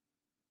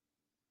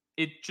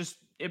 It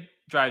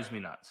drives me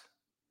nuts.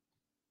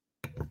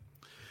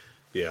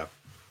 Yeah.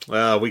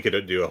 We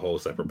could do a whole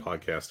separate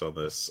podcast on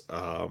this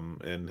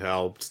and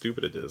how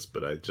stupid it is,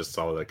 but I just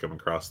saw that come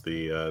across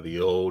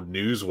the old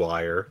news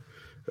wire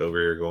over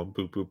here going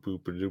boop, boop, boop,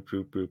 boop,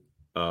 boop,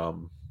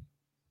 boop.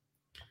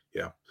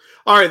 Yeah.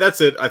 All right,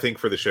 that's it, I think,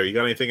 for the show. You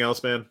got anything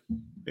else, man?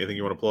 Anything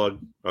you want to plug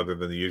other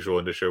than the usual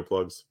into show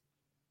plugs?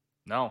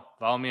 No.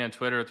 Follow me on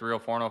Twitter at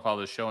TheRealForno.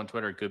 Follow the show on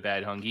Twitter at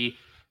GoodBadHungee.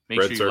 Make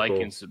Red sure you Circle. like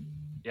and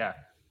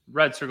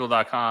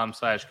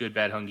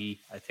redcircle.com/GoodBadHungee,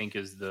 I think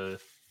is the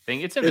thing.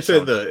 It's in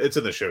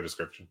the show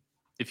description.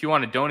 If you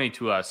want to donate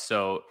to us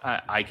so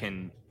I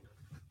can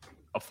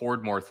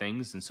afford more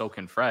things, and so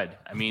can Fred.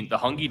 I mean, the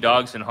Hungee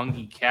Dogs and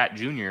Hungee Cat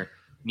Jr.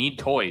 need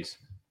toys.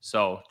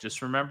 So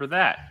just remember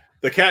that.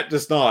 The cat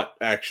does not,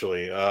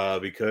 actually,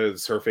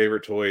 because her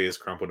favorite toy is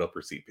crumpled up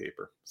receipt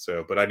paper.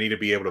 So, but I need to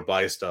be able to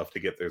buy stuff to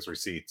get those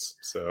receipts.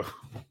 So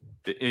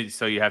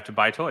you have to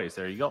buy toys.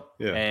 There you go.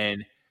 Yeah.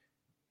 And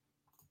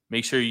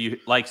make sure you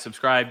like,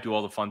 subscribe, do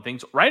all the fun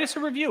things. Write us a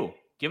review.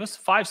 Give us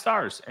 5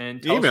 stars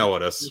and email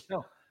us.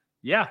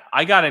 Yeah,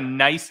 I got a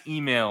nice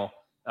email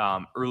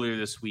earlier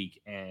this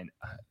week, and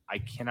I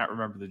cannot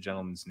remember the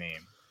gentleman's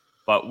name,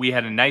 but we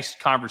had a nice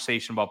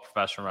conversation about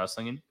professional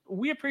wrestling, and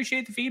we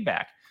appreciate the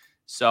feedback.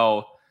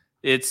 So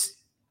it's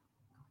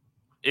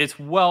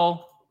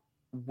well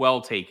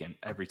taken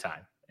every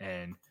time.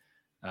 And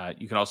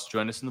you can also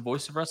join us in the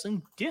Voice of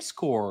Wrestling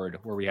Discord,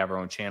 where we have our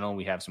own channel and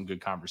we have some good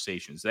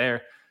conversations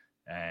there.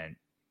 And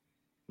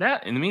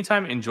in the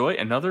meantime, enjoy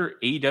another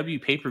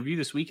AEW pay-per-view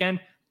this weekend.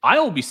 I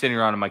will be sitting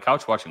around on my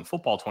couch watching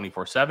football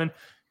 24/7,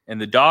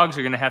 and the dogs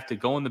are going to have to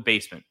go in the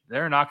basement.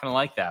 They're not going to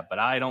like that, but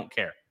I don't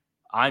care.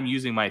 I'm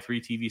using my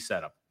 3 TV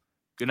setup.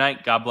 Good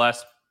night. God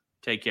bless.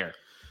 Take care.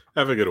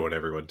 Have a good one,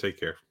 everyone. Take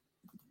care.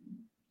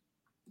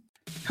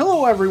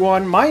 Hello,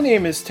 everyone. My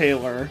name is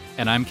Taylor.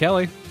 And I'm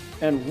Kelly.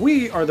 And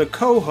we are the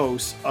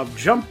co-hosts of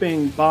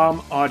Jumping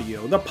Bomb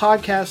Audio, the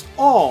podcast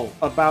all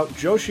about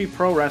Joshi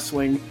Pro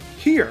Wrestling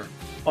here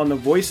on the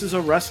Voices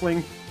of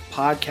Wrestling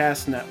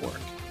Podcast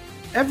Network.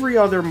 Every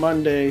other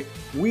Monday,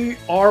 we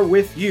are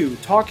with you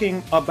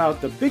talking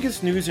about the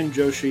biggest news in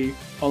Joshi,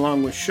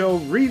 along with show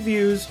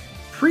reviews,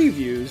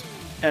 previews,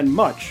 and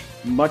much,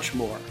 much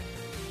more.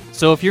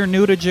 So if you're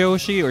new to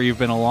Joshi or you've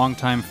been a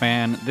longtime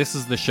fan, this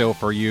is the show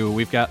for you.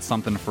 We've got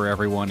something for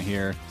everyone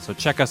here. So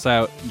check us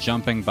out,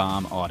 Jumping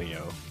Bomb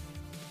Audio.